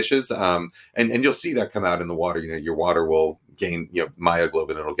of these dishes. And you'll see that come out in the water. Your water will gain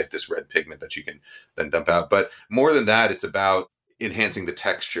myoglobin. It'll get this red pigment that you can then dump out. But more than that, it's about enhancing the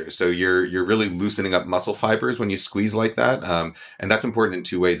texture. So you're really loosening up muscle fibers when you squeeze like that, and that's important in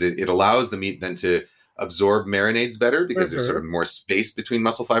 2 ways. It allows the meat then to absorb marinades better because there's sort of more space between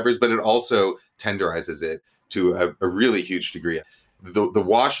muscle fibers, but it also tenderizes it to a really huge degree. The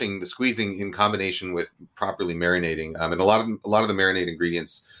washing, the squeezing in combination with properly marinating, and a lot of the marinade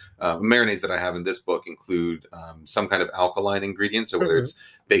ingredients, marinades that I have in this book include some kind of alkaline ingredient. So whether it's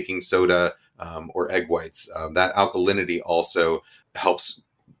baking soda or egg whites, that alkalinity also helps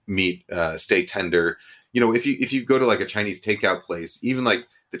meat stay tender. If you go to like a Chinese takeout place, even like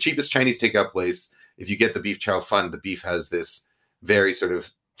the cheapest Chinese takeout place, if you get the beef chow fun, the beef has this very sort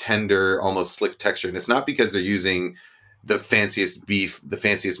of tender, almost slick texture. And it's not because they're using the fanciest beef, the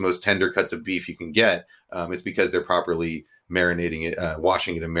fanciest, most tender cuts of beef you can get. It's because they're properly marinating it,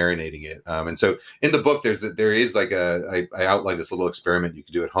 washing it and marinating it. And so in the book, there is like I outlined this little experiment you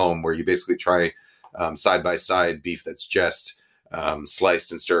can do at home where you basically try side by side beef that's just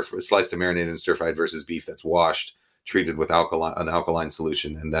sliced and marinated and stir fried versus beef that's washed, treated with an alkaline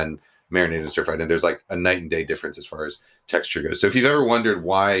solution, and then marinated and stir fried. And there's like a night and day difference as far as texture goes. So if you've ever wondered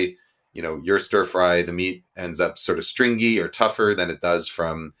why, your stir fry, the meat ends up sort of stringy or tougher than it does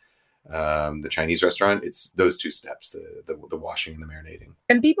from the Chinese restaurant, it's those 2 steps, the washing and the marinating.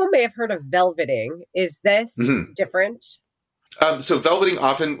 And people may have heard of velveting. Is this different? So velveting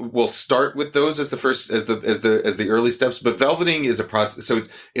often will start with those as the first, as the early steps, but velveting is a process. So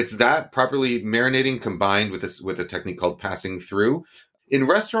it's that properly marinating combined with a technique called passing through. In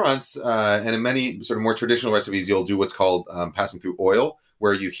restaurants and in many sort of more traditional recipes, you'll do what's called passing through oil,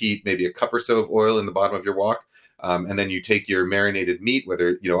 where you heat maybe a cup or so of oil in the bottom of your wok, and then you take your marinated meat.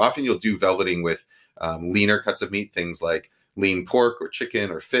 Whether often you'll do velveting with leaner cuts of meat, things like lean pork or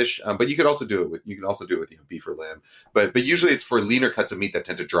chicken or fish. But you could also do it with beef or lamb. But usually it's for leaner cuts of meat that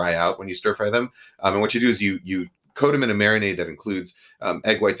tend to dry out when you stir fry them. And what you do is you coat them in a marinade that includes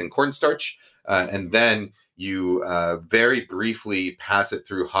egg whites and cornstarch, and then you very briefly pass it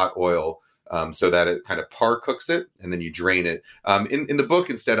through hot oil. So that it kind of par cooks it, and then you drain it. In the book,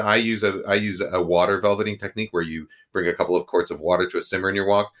 instead, I use a water velveting technique where you bring a couple of quarts of water to a simmer in your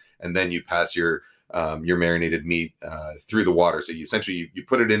wok, and then you pass your marinated meat through the water. So you essentially you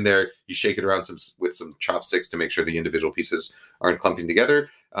put it in there, you shake it around with some chopsticks to make sure the individual pieces aren't clumping together.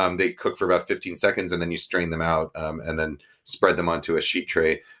 They cook for about 15 seconds, and then you strain them out, and then spread them onto a sheet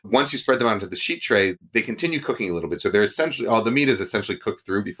tray. Once you spread them onto the sheet tray, they continue cooking a little bit. So they're essentially, all the meat is essentially cooked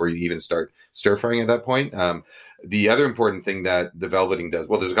through before you even start stir frying at that point. The other important thing that the velveting does,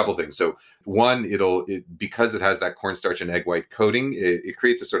 well, there's a couple of things. So one, because it has that cornstarch and egg white coating, it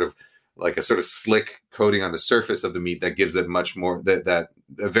creates a sort of slick coating on the surface of the meat that gives it much more that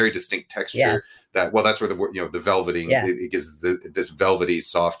a very distinct texture. Yes. That's where the velveting, it gives this velvety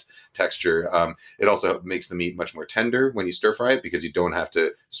soft texture. It also makes the meat much more tender when you stir fry it, because you don't have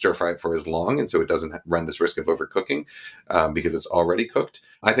to stir fry it for as long, and so it doesn't run this risk of overcooking because it's already cooked.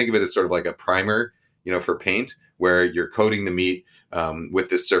 I think of it as sort of like a primer, for paint, where you're coating the meat with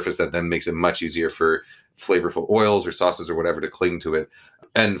this surface that then makes it much easier for flavorful oils or sauces or whatever to cling to it.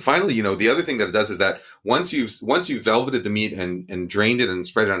 And finally, the other thing that it does is that once you've velveted the meat and drained it and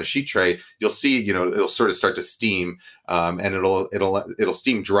spread it on a sheet tray, you'll see, it'll sort of start to steam, and it'll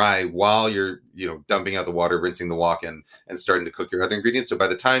steam dry while you're, dumping out the water, rinsing the wok, and starting to cook your other ingredients. So by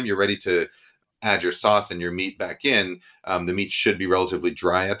the time you're ready to add your sauce and your meat back in, the meat should be relatively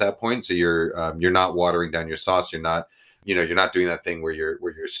dry at that point. So you're not watering down your sauce. You're not doing that thing where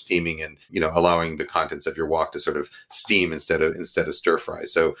you're steaming and, allowing the contents of your wok to sort of steam instead of stir fry.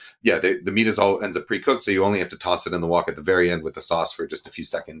 So yeah, the meat ends up pre-cooked. So you only have to toss it in the wok at the very end with the sauce for just a few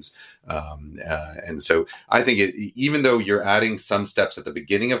seconds. And so I think even though you're adding some steps at the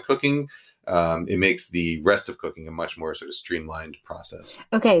beginning of cooking, it makes the rest of cooking a much more sort of streamlined process.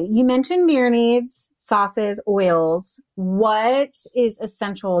 Okay, you mentioned marinades, sauces, oils. What is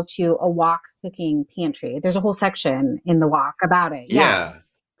essential to a wok cooking pantry? There's a whole section in the wok about it. Yeah.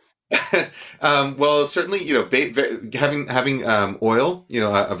 Well, certainly, having oil,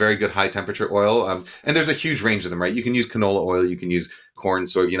 a very good high temperature oil, and there's a huge range of them, right? You can use canola oil, you can use corn,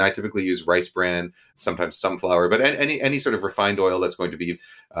 soybean. I typically use rice bran, sometimes sunflower, but any sort of refined oil that's going to be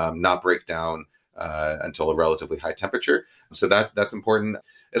not break down until a relatively high temperature. So that's important.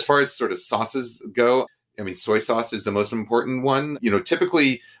 As far as sort of sauces go, soy sauce is the most important one.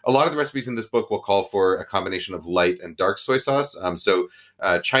 Typically, a lot of the recipes in this book will call for a combination of light and dark soy sauce. So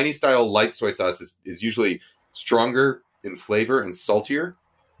Chinese style light soy sauce is usually stronger in flavor and saltier,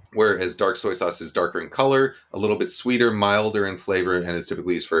 whereas dark soy sauce is darker in color, a little bit sweeter, milder in flavor, and is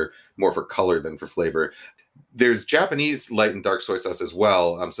typically used more for color than for flavor. There's Japanese light and dark soy sauce as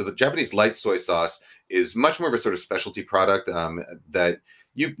well. So the Japanese light soy sauce is much more of a sort of specialty product that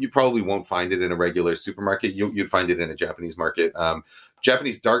you probably won't find it in a regular supermarket. You'd find it in a Japanese market.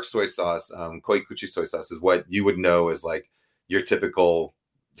 Japanese dark soy sauce, koikuchi soy sauce, is what you would know as like your typical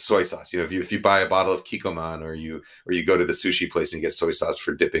soy sauce. If you buy a bottle of Kikkoman, or you go to the sushi place and you get soy sauce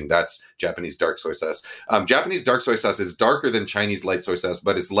for dipping, that's Japanese dark soy sauce. Japanese dark soy sauce is darker than Chinese light soy sauce,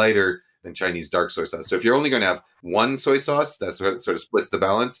 but it's lighter than Chinese dark soy sauce. So if you're only going to have one soy sauce, that sort of splits the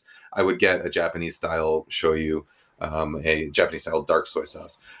balance, I would get a Japanese style shoyu, a Japanese style dark soy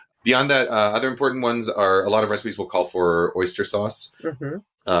sauce. Beyond that, other important ones are, a lot of recipes will call for oyster sauce. Mm-hmm.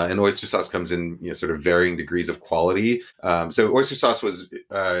 And oyster sauce comes in sort of varying degrees of quality. So oyster sauce was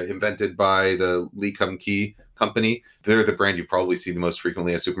invented by the Lee Kum Kee company. They're the brand you probably see the most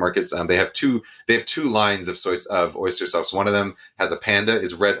frequently at supermarkets. They have two lines of oyster sauce. One of them has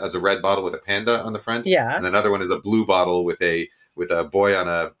a red bottle with a panda on the front. Yeah. And another one is a blue bottle with a boy on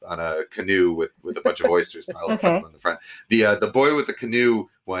a canoe with a bunch of oysters piled up on the front. The boy with the canoe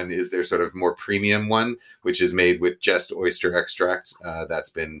one is their sort of more premium one, which is made with just oyster extract that's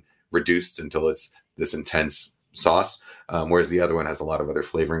been reduced until it's this intense sauce, whereas the other one has a lot of other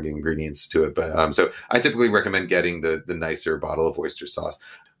flavoring ingredients to it. But so I typically recommend getting the nicer bottle of oyster sauce.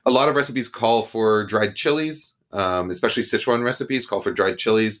 A lot of recipes call for dried chilies, especially Sichuan recipes call for dried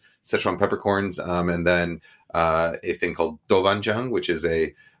chilies, Sichuan peppercorns, and then a thing called doubanjiang, which is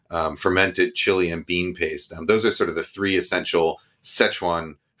a fermented chili and bean paste. Those are sort of the three essential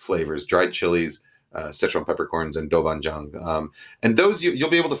Sichuan flavors: dried chilies, Sichuan peppercorns, and doubanjiang. And those you'll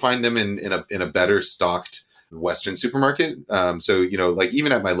be able to find them in a better stocked Western supermarket. So like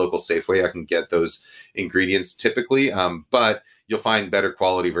even at my local Safeway, I can get those ingredients typically, but you'll find better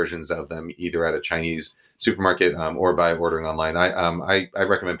quality versions of them either at a Chinese supermarket or by ordering online. I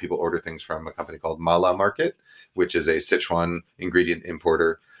recommend people order things from a company called Mala Market, which is a Sichuan ingredient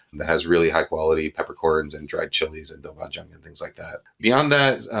importer that has really high quality peppercorns and dried chilies and doubanjiang and things like that. Beyond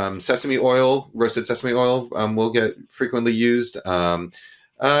that, sesame oil, roasted sesame oil will get frequently used. For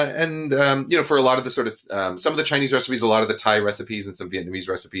a lot of the sort of some of the Chinese recipes, a lot of the Thai recipes and some Vietnamese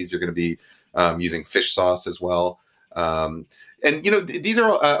recipes, you're going to be using fish sauce as well. These are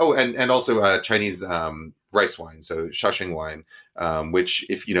all, and also Chinese rice wine, so Shaoxing wine, which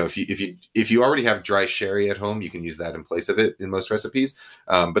if you already have dry sherry at home, you can use that in place of it in most recipes.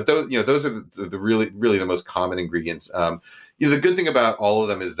 But those are the really the most common ingredients. The good thing about all of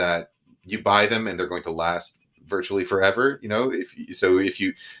them is that you buy them and they're going to last virtually forever.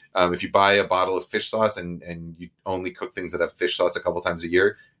 If you buy a bottle of fish sauce and you only cook things that have fish sauce a couple times a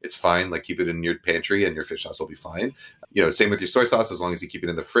year, it's fine. Like, keep it in your pantry and your fish sauce will be fine. Same with your soy sauce. As long as you keep it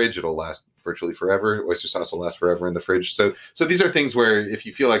in the fridge, it'll last virtually forever. Oyster sauce will last forever in the fridge. So these are things where if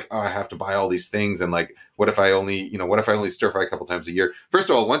you feel like, oh, I have to buy all these things, and like, what if I only stir fry a couple times a year?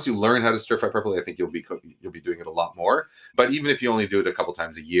 First of all, once you learn how to stir fry properly, I think you'll be doing it a lot more. But even if you only do it a couple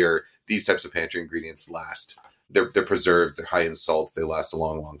times a year, these types of pantry ingredients last. They're preserved, they're high in salt, they last a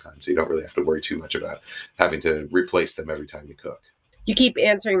long, long time. So you don't really have to worry too much about having to replace them every time you cook. You keep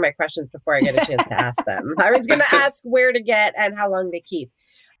answering my questions before I get a chance to ask them. I was going to ask where to get and how long they keep.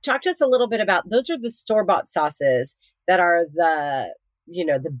 Talk to us a little bit about, those are the store-bought sauces that are the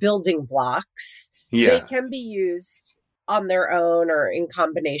building blocks. Yeah. They can be used on their own or in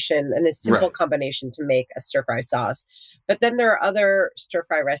combination, in a simple combination to make a stir-fry sauce. But then there are other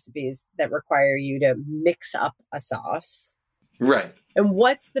stir-fry recipes that require you to mix up a sauce. Right. And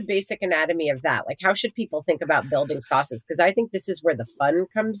what's the basic anatomy of that? Like, how should people think about building sauces? Because I think this is where the fun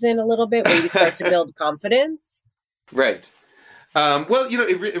comes in a little bit, where you start to build confidence. Right.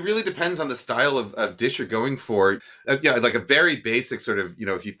 It really depends on the style of dish you're going for. Like a very basic sort of,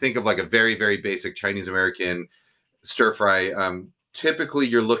 if you think of like a very, very basic Chinese American stir fry, typically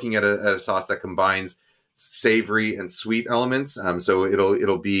you're looking at a sauce that combines savory and sweet elements. So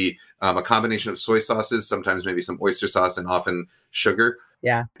it'll be a combination of soy sauces, sometimes maybe some oyster sauce, and often sugar.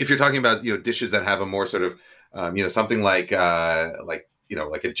 Yeah. If you're talking about dishes that have a more sort of something like a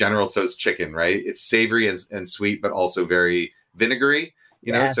General Tso's chicken, right? It's savory and sweet, but also very vinegary.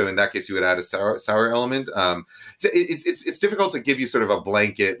 Yes. So in that case, you would add a sour element. So it's difficult to give you sort of a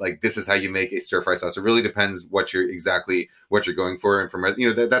blanket, like, this is how you make a stir fry sauce. It really depends what you're going for. And from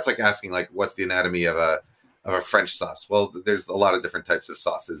that's like asking, like, what's the anatomy of a French sauce? Well, there's a lot of different types of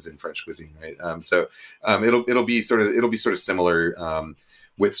sauces in French cuisine, right? It'll be sort of similar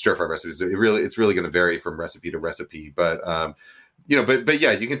with stir fry recipes. It's really going to vary from recipe to recipe, but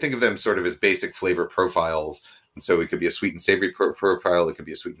yeah, you can think of them sort of as basic flavor profiles. So it could be a sweet and savory profile. It could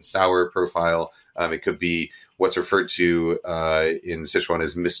be a sweet and sour profile. It could be what's referred to in Sichuan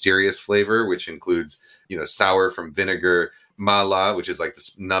as mysterious flavor, which includes, sour from vinegar, mala, which is like the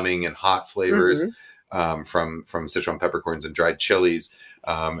numbing and hot flavors from Sichuan peppercorns and dried chilies,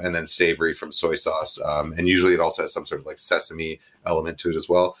 and then savory from soy sauce. And usually it also has some sort of like sesame element to it as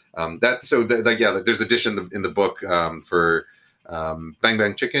well. There's a dish in the book for Bang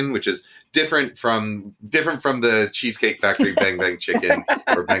Bang Chicken, which is different from the Cheesecake Factory Bang Bang Chicken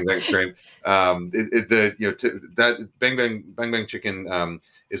or Bang Bang Shrimp. That Bang Bang Chicken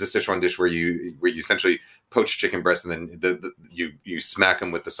is a Sichuan dish where you essentially poach chicken breasts, and then you smack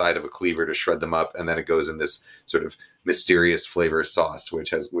them with the side of a cleaver to shred them up, and then it goes in this sort of mysterious flavor sauce,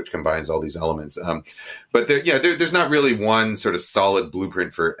 which combines all these elements. But there's not really one sort of solid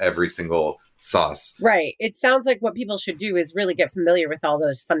blueprint for every single sauce. Right. It sounds like what people should do is really get familiar with all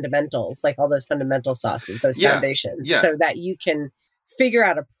those fundamentals, like all those fundamental sauces, those foundations, so that you can figure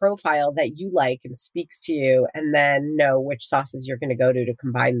out a profile that you like and speaks to you, and then know which sauces you're going to go to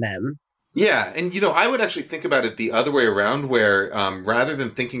combine them. Yeah. And, I would actually think about it the other way around, where rather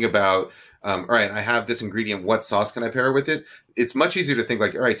than thinking about, all right, I have this ingredient, what sauce can I pair with it? It's much easier to think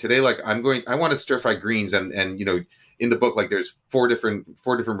like, all right, today, like I want to stir fry greens, and in the book, like there's four different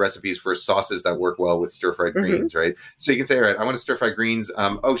recipes for sauces that work well with stir fried greens, right? So you can say, all right, I want to stir fry greens.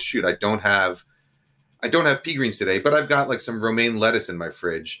 Oh shoot, I don't have pea greens today, but I've got like some romaine lettuce in my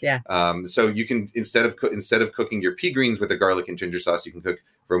fridge. Yeah. So you can instead of cooking your pea greens with a garlic and ginger sauce, you can cook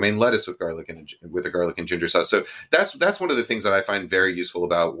romaine lettuce with a garlic and ginger sauce. So that's one of the things that I find very useful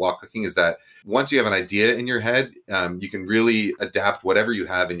about wok cooking, is that once you have an idea in your head, you can really adapt whatever you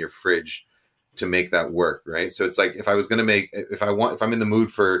have in your fridge to make that work, right? So it's like if I'm in the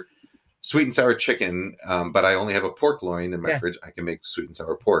mood for sweet and sour chicken, but I only have a pork loin in my fridge, I can make sweet and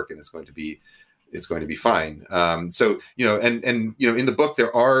sour pork, and it's going to be fine. So in the book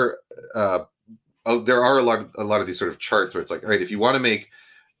there are there are a lot of these sort of charts where it's like, all right, if you want to make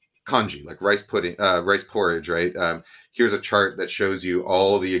congee, like rice pudding, rice porridge, right? Here's a chart that shows you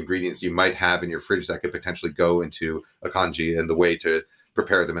all the ingredients you might have in your fridge that could potentially go into a congee and the way to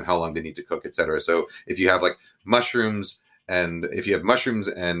prepare them and how long they need to cook, etc. So if you have like mushrooms and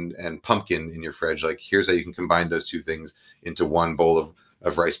pumpkin in your fridge, like here's how you can combine those two things into one bowl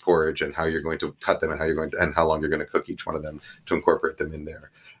of rice porridge, and how you're going to cut them and how long you're going to cook each one of them to incorporate them in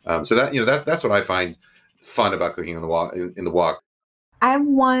there. So that, that's what I find fun about cooking in the wok. I have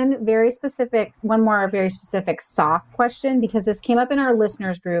one more very specific sauce question, because this came up in our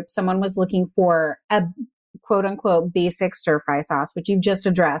listeners group. Someone was looking for a quote unquote basic stir fry sauce, which you've just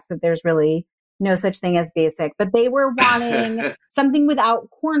addressed that there's really no such thing as basic, but they were wanting something without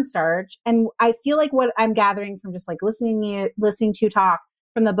cornstarch. And I feel like what I'm gathering from just like listening to you talk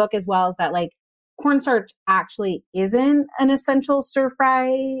from the book as well is that like cornstarch actually isn't an essential stir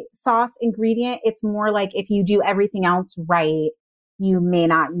fry sauce ingredient. It's more like if you do everything else right, you may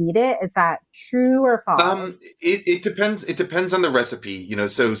not need it. Is that true or false? It depends. It depends on the recipe.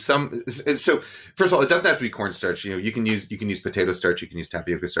 So first of all, it doesn't have to be cornstarch. You can use potato starch, you can use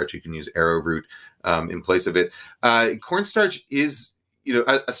tapioca starch, you can use arrowroot in place of it. Cornstarch is,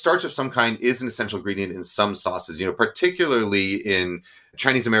 a starch of some kind is an essential ingredient in some sauces. Particularly in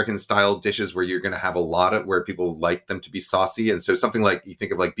Chinese American style dishes where you're going to have where people like them to be saucy, and so something like you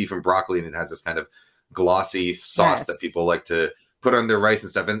think of like beef and broccoli, and it has this kind of glossy sauce that people like to put on their rice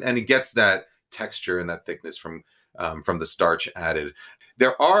and stuff, and it gets that texture and that thickness from the starch added.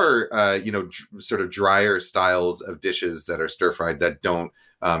 There are sort of drier styles of dishes that are stir fried that don't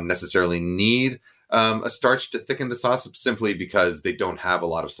necessarily need a starch to thicken the sauce, simply because they don't have a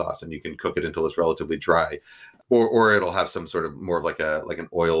lot of sauce, and you can cook it until it's relatively dry, or it'll have some sort of more of like an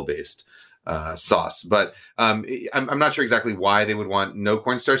oil based sauce. But I'm not sure exactly why they would want no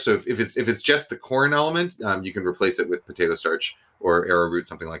cornstarch. So if it's just the corn element, you can replace it with potato starch or arrowroot,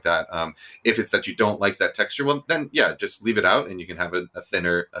 something like that. If it's that you don't like that texture, well, then yeah, just leave it out, and you can have a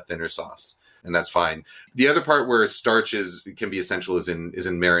thinner sauce, and that's fine. The other part where starch can be essential is in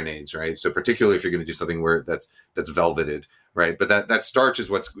marinades, right? So particularly if you're going to do something where that's velveted, right? But that starch is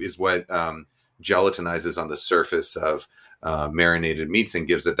what gelatinizes on the surface of marinated meats and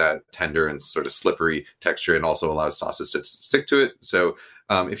gives it that tender and sort of slippery texture, and also allows sauces to stick to it. So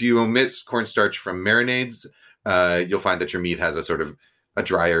if you omit cornstarch from marinades, you'll find that your meat has a sort of a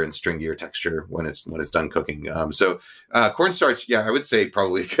drier and stringier texture when it's done cooking. So cornstarch, yeah, I would say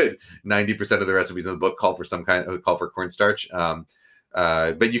probably 90% of the recipes in the book call for cornstarch.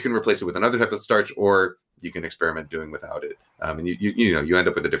 But you can replace it with another type of starch, or you can experiment doing without it. And you end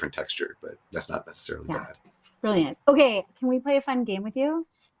up with a different texture, but that's not necessarily bad. Brilliant. Okay, can we play a fun game with you?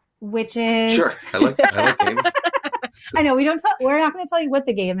 Which is sure. I like games. I know we're not going to tell you what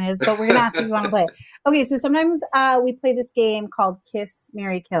the game is, but we're going to ask if you want to play. Okay, so sometimes we play this game called Kiss,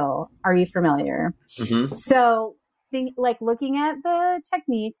 Marry, Kill. Are you familiar? Mm-hmm. So, looking at the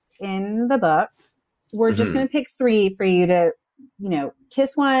techniques in the book, we're just going to pick 3 for you to,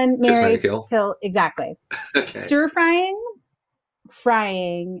 kiss one, marry, kill. Exactly. Okay. Stir frying,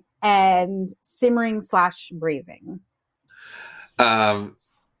 and simmering / braising.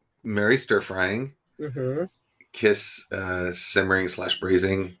 Marry stir frying. Mm-hmm. Kiss simmering /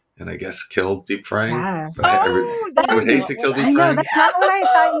 braising, and I guess kill deep frying. Yeah. But I would hate to kill deep frying. That's not what I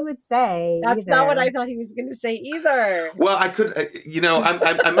thought you would say. That's not what I thought he was going to say either. Well, I could,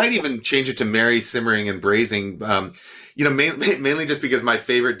 I might even change it to marry simmering and braising. Mainly just because my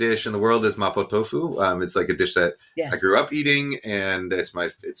favorite dish in the world is mapo tofu. It's like a dish that I grew up eating, and it's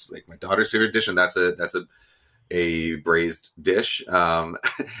like my daughter's favorite dish, and that's a braised dish. And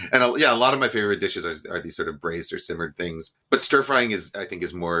a lot of my favorite dishes are these sort of braised or simmered things. But stir frying is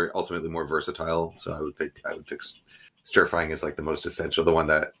ultimately more versatile. So I would pick stir frying is like the most essential, the one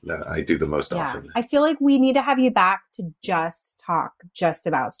that I do the most often. I feel like we need to have you back to just talk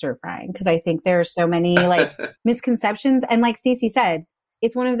about stir frying, because I think there are so many misconceptions. And like Stacey said,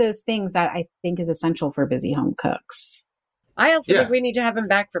 it's one of those things that I think is essential for busy home cooks. I also think we need to have him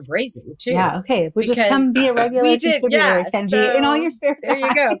back for braising too. Yeah, okay. We'll just come be a regular contributor, Kenji, in all your spare time.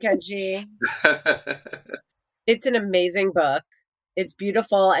 There you go, Kenji. It's an amazing book. It's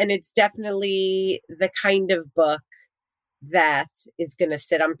beautiful, and it's definitely the kind of book that is going to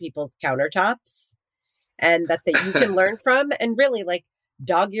sit on people's countertops, and that you can learn from, and really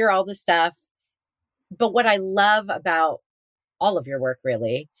dog ear all the stuff. But what I love about all of your work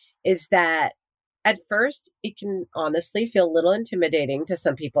really is that at first, it can honestly feel a little intimidating to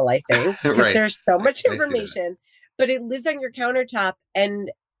some people, I think, because there's so much information, but it lives on your countertop.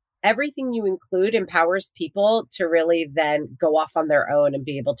 And everything you include empowers people to really then go off on their own and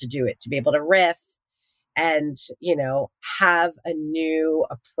be able to do it, to be able to riff and, have a new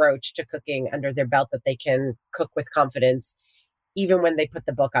approach to cooking under their belt that they can cook with confidence, even when they put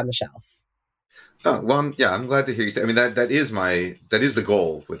the book on the shelf. Oh, well, I'm glad to hear you say. I mean, that is the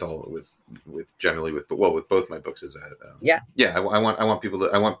goal with both my books is that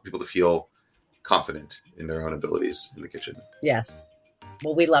I want people to feel confident in their own abilities in the kitchen. Yes.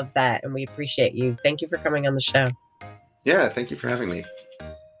 Well, we love that and we appreciate you. Thank you for coming on the show. Yeah, thank you for having me.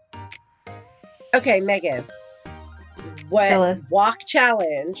 Okay, Megan. Wok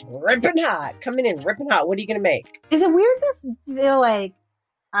challenge, ripping hot, coming in ripping hot. What are you going to make? Is it weird to feel like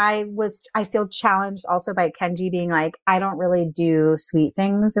I feel challenged also by Kenji being like, I don't really do sweet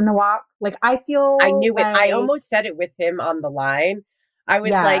things in the wok. Like I knew it. I almost said it with him on the line. I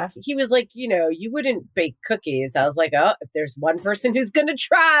was he was like, you wouldn't bake cookies. I was like, oh, if there's one person who's going to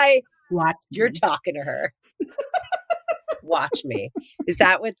try, you're talking to her. Watch me. Is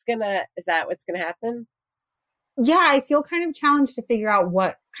that what's going to happen? Yeah, I feel kind of challenged to figure out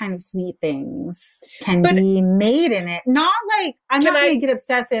what kind of sweet things can be made in it. Not like, I'm not going to get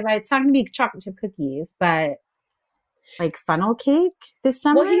obsessive. It's not going to be chocolate chip cookies, but like funnel cake this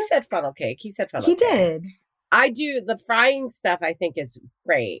summer. Well, he said funnel cake. He did. I do. The frying stuff I think is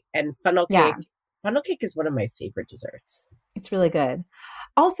great. And funnel cake. Funnel cake is one of my favorite desserts. It's really good.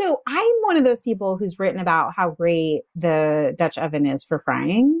 Also, I'm one of those people who's written about how great the Dutch oven is for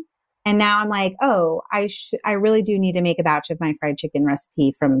frying. And now I'm like, oh, I really do need to make a batch of my fried chicken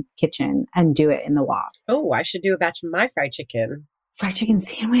recipe from kitchen and do it in the wok. Oh, I should do a batch of my fried chicken. Fried chicken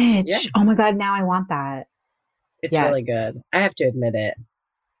sandwich. Yeah. Oh my God, now I want that. It's really good. I have to admit it.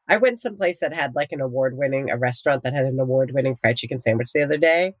 I went someplace that had like a restaurant that had an award-winning fried chicken sandwich the other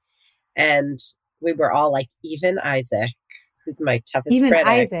day. And we were all like, even Isaac, who's my toughest critic. Even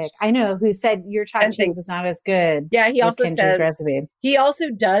Isaac, I know, who said your chopped cheese was not as good. Yeah, he also says recipe. He also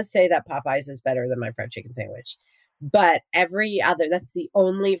does say that Popeyes is better than my fried chicken sandwich. But that's the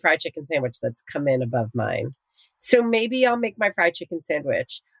only fried chicken sandwich that's come in above mine. So maybe I'll make my fried chicken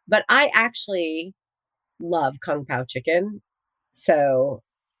sandwich. But I actually love Kung Pao chicken. So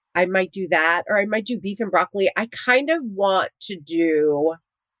I might do that, or I might do beef and broccoli.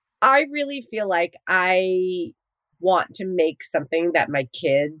 I really feel like I want to make something that my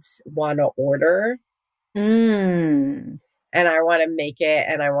kids want to order. And I want to make it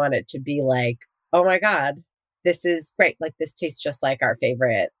and I want it to be like, oh my God, this is great. Like this tastes just like our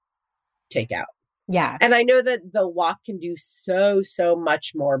favorite takeout. Yeah. And I know that the wok can do so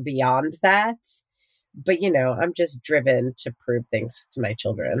much more beyond that. But I'm just driven to prove things to my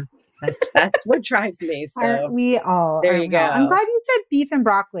children. That's what drives me. So aren't we all? There you go. I'm glad you said beef and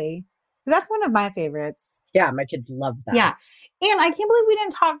broccoli. That's one of my favorites. Yeah, my kids love that. Yeah. And I can't believe we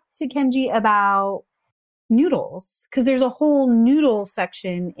didn't talk to Kenji about noodles, because there's a whole noodle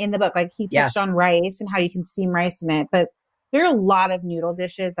section in the book. Like he touched on rice and how you can steam rice in it. But there are a lot of noodle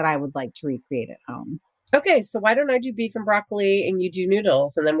dishes that I would like to recreate at home. Okay, so why don't I do beef and broccoli and you do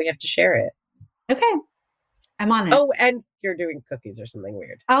noodles and then we have to share it? Okay. I'm on it. Oh, and you're doing cookies or something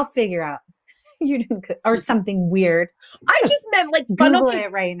weird. I'll figure out. You're doing or something weird. I just meant like funnel Google cake.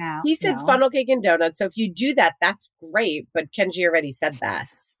 It right now. He said funnel cake and donuts. So if you do that, that's great. But Kenji already said that.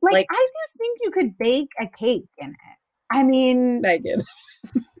 Like I just think you could bake a cake in it. I mean, Megan,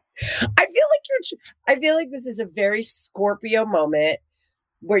 I feel like this is a very Scorpio moment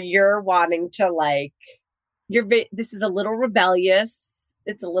where you're wanting to this is a little rebellious.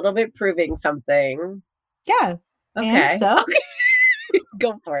 It's a little bit proving something. Yeah. Okay. And so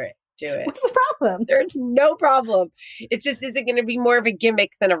go for it. Do it. What's the problem? There's no problem. It just isn't going to be more of a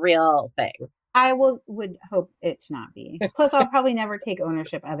gimmick than a real thing. I would hope it to not be. Plus, I'll probably never take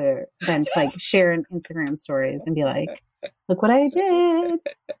ownership other than to share in Instagram stories and be like, look what I did.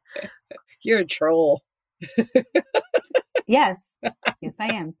 You're a troll. Yes. Yes,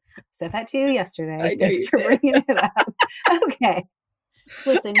 I am. I said that to you yesterday. Thanks for bringing it up. Okay.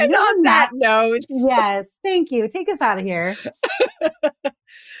 Listen, and on that note. Yes. Thank you. Take us out of here.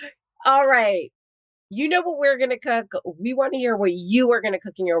 All right. You know what we're going to cook. We want to hear what you are going to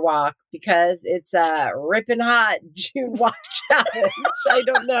cook in your wok because it's a ripping hot June wok challenge. I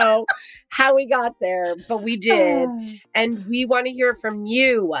don't know how we got there, but we did. And we want to hear from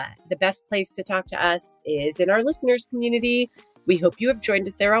you. The best place to talk to us is in our listeners community. We hope you have joined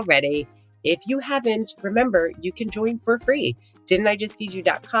us there already. If you haven't, remember, you can join for free.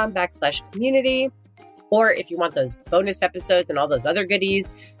 didn'tijustfeedyou.com/community. Or if you want those bonus episodes and all those other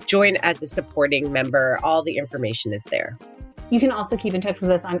goodies, join as a supporting member. All the information is there. You can also keep in touch with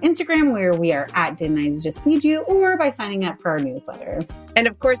us on Instagram, where we are at Didn't I Just Feed You, or by signing up for our newsletter. And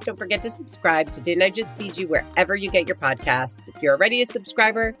of course, don't forget to subscribe to Didn't I Just Feed You wherever you get your podcasts. If you're already a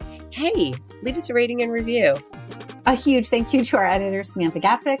subscriber, hey, leave us a rating and review. A huge thank you to our editor, Samantha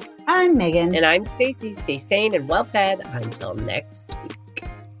Gatzik. I'm Megan. And I'm Stacy. Stay sane and well-fed until next week.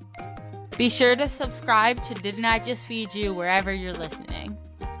 Be sure to subscribe to Didn't I Just Feed You wherever you're listening.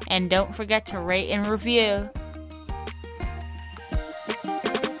 And don't forget to rate and review.